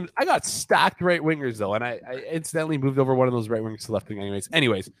got stacked right wingers though, and I incidentally moved over one of those right wingers to left wing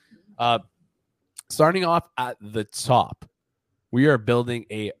anyways. Starting off at the top, we are building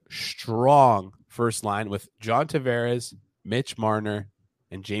a strong first line with John Tavares, Mitch Marner,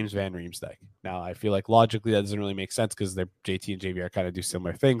 and James Van Riemsdyk. Now, I feel like logically that doesn't really make sense because they're JT and JVR kind of do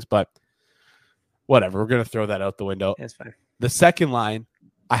similar things, but whatever. We're going to throw that out the window. That's fine. The second line,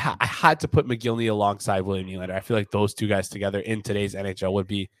 I had to put McGillney alongside William Nylander. I feel like those two guys together in today's NHL would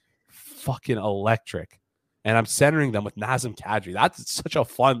be fucking electric. And I'm centering them with Nazem Kadri. That's such a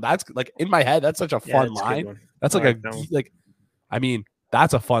fun. That's like in my head. That's such a fun line. That's like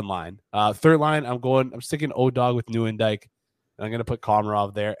that's a fun line. Third line, I'm sticking O-Dog with Nieuwendyk, and I'm gonna put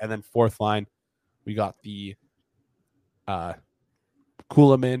Komarov there. And then fourth line, we got the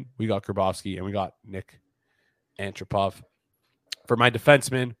Kulemin, we got Grabowski, and we got Nick Antropov. For my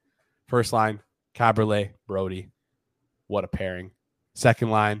defenseman, first line, Caberlet, Brody. What a pairing. Second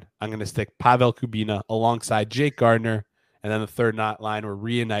line, I'm going to stick Pavel Kubina alongside Jake Gardner. And then the third line, we're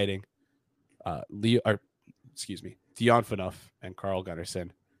reuniting Dion Phaneuf and Carl Gunnarsson.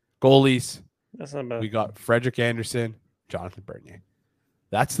 Goalies, we got Frederick Anderson, Jonathan Bernier.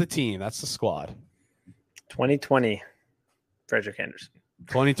 That's the team. That's the squad. 2020, Frederick Anderson.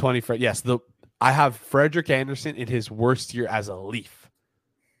 2020, yes. I have Frederick Anderson in his worst year as a Leaf.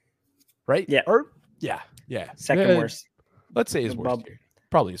 Right? Yeah. Yeah. Second worst. Let's say his worst year.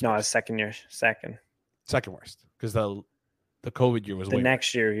 Probably his worst. His second year. Second worst. Because the COVID year was the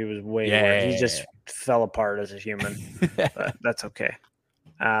next year he was way worse. He just fell apart as a human. But that's okay.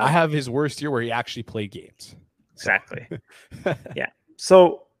 I have his worst year where he actually played games. Exactly. Yeah.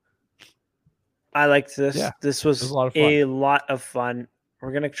 So I liked this. Yeah, this was a lot of fun.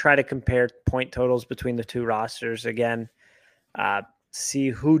 We're going to try to compare point totals between the two rosters again. See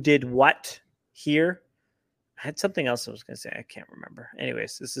who did what here. I had something else I was going to say. I can't remember.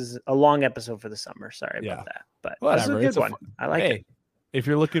 Anyways, this is a long episode for the summer. Sorry about that. But this is a good one. I like it. If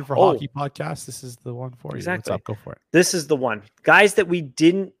you're looking for hockey podcasts, this is the one for you. Exactly. What's up? Go for it. This is the one. Guys that we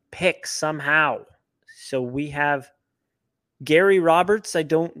didn't pick somehow. So we have Gary Roberts, I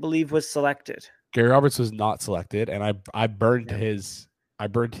don't believe was selected. Gary Roberts was not selected, and I burned his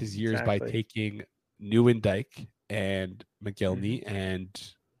years by taking Nieuwendyk and McGillney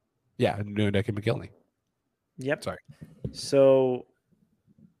Nieuwendyk and McGillney. Yep. Sorry. So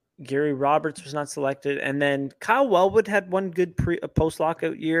Gary Roberts was not selected, and then Kyle Wellwood had one good post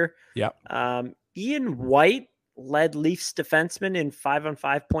lockout year. Yep. Ian White led Leafs defenseman in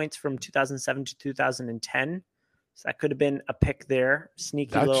 5-on-5 points from 2007 to 2010. So that could have been a pick there.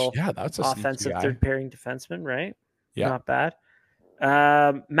 That's a offensive third pairing defenseman, right? Yeah. Not bad.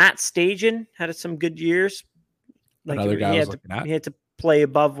 Matt Stajan had some good years. Another guy he had to play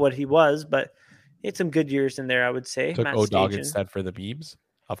above what he was, but he had some good years in there, I would say. Took O-Dog instead for the Beebs,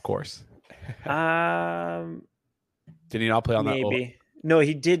 of course. Did he not play on that? Maybe. No,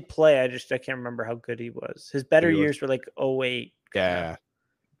 he did play. I can't remember how good he was. His better years were like 08. Yeah.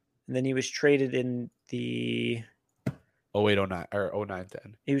 And then he was traded in the 08, 09, or 09,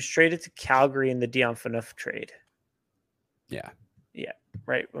 10. He was traded to Calgary in the Dion Phaneuf trade. Yeah. Yeah.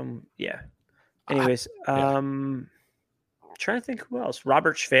 Right. Yeah. Anyways, trying to think who else.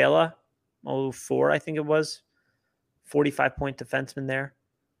 Robert Schwela, 04, I think it was. 45-point defenseman there.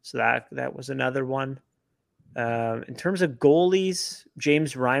 So that was another one. In terms of goalies,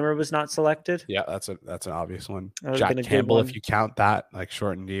 James Reimer was not selected. Yeah, that's an obvious one. Jack Campbell, if you count that, like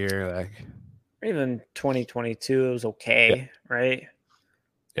shortened year, like even 2022, it was okay, right?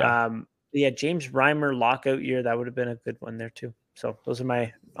 Yeah. James Reimer lockout year, that would have been a good one there too. So those are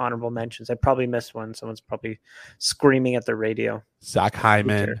my honorable mentions. I probably missed one. Someone's probably screaming at the radio. Zach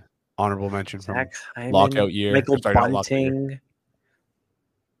Hyman, honorable mention from lockout year. Michael Bunting.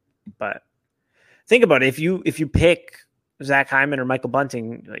 But think about it. If you pick Zach Hyman or Michael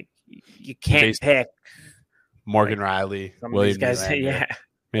Bunting, like you can't pick Morgan Riley, William guys. Nylander,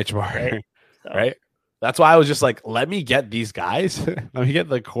 Mitch Marner, right? That's why I was just like, let me get these guys. Let me get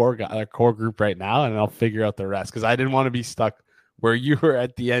the core group right now, and I'll figure out the rest because I didn't want to be stuck where you were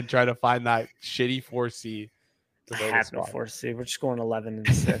at the end trying to find that shitty 4C. I have no 4C. We're just going 11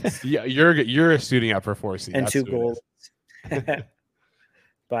 and 6. Yeah, you're suiting up for 4C and 2 goals.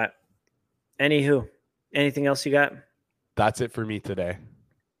 But anywho, anything else you got? That's it for me today.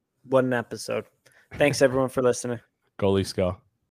 What an episode. Thanks everyone for listening. Go Leafs go.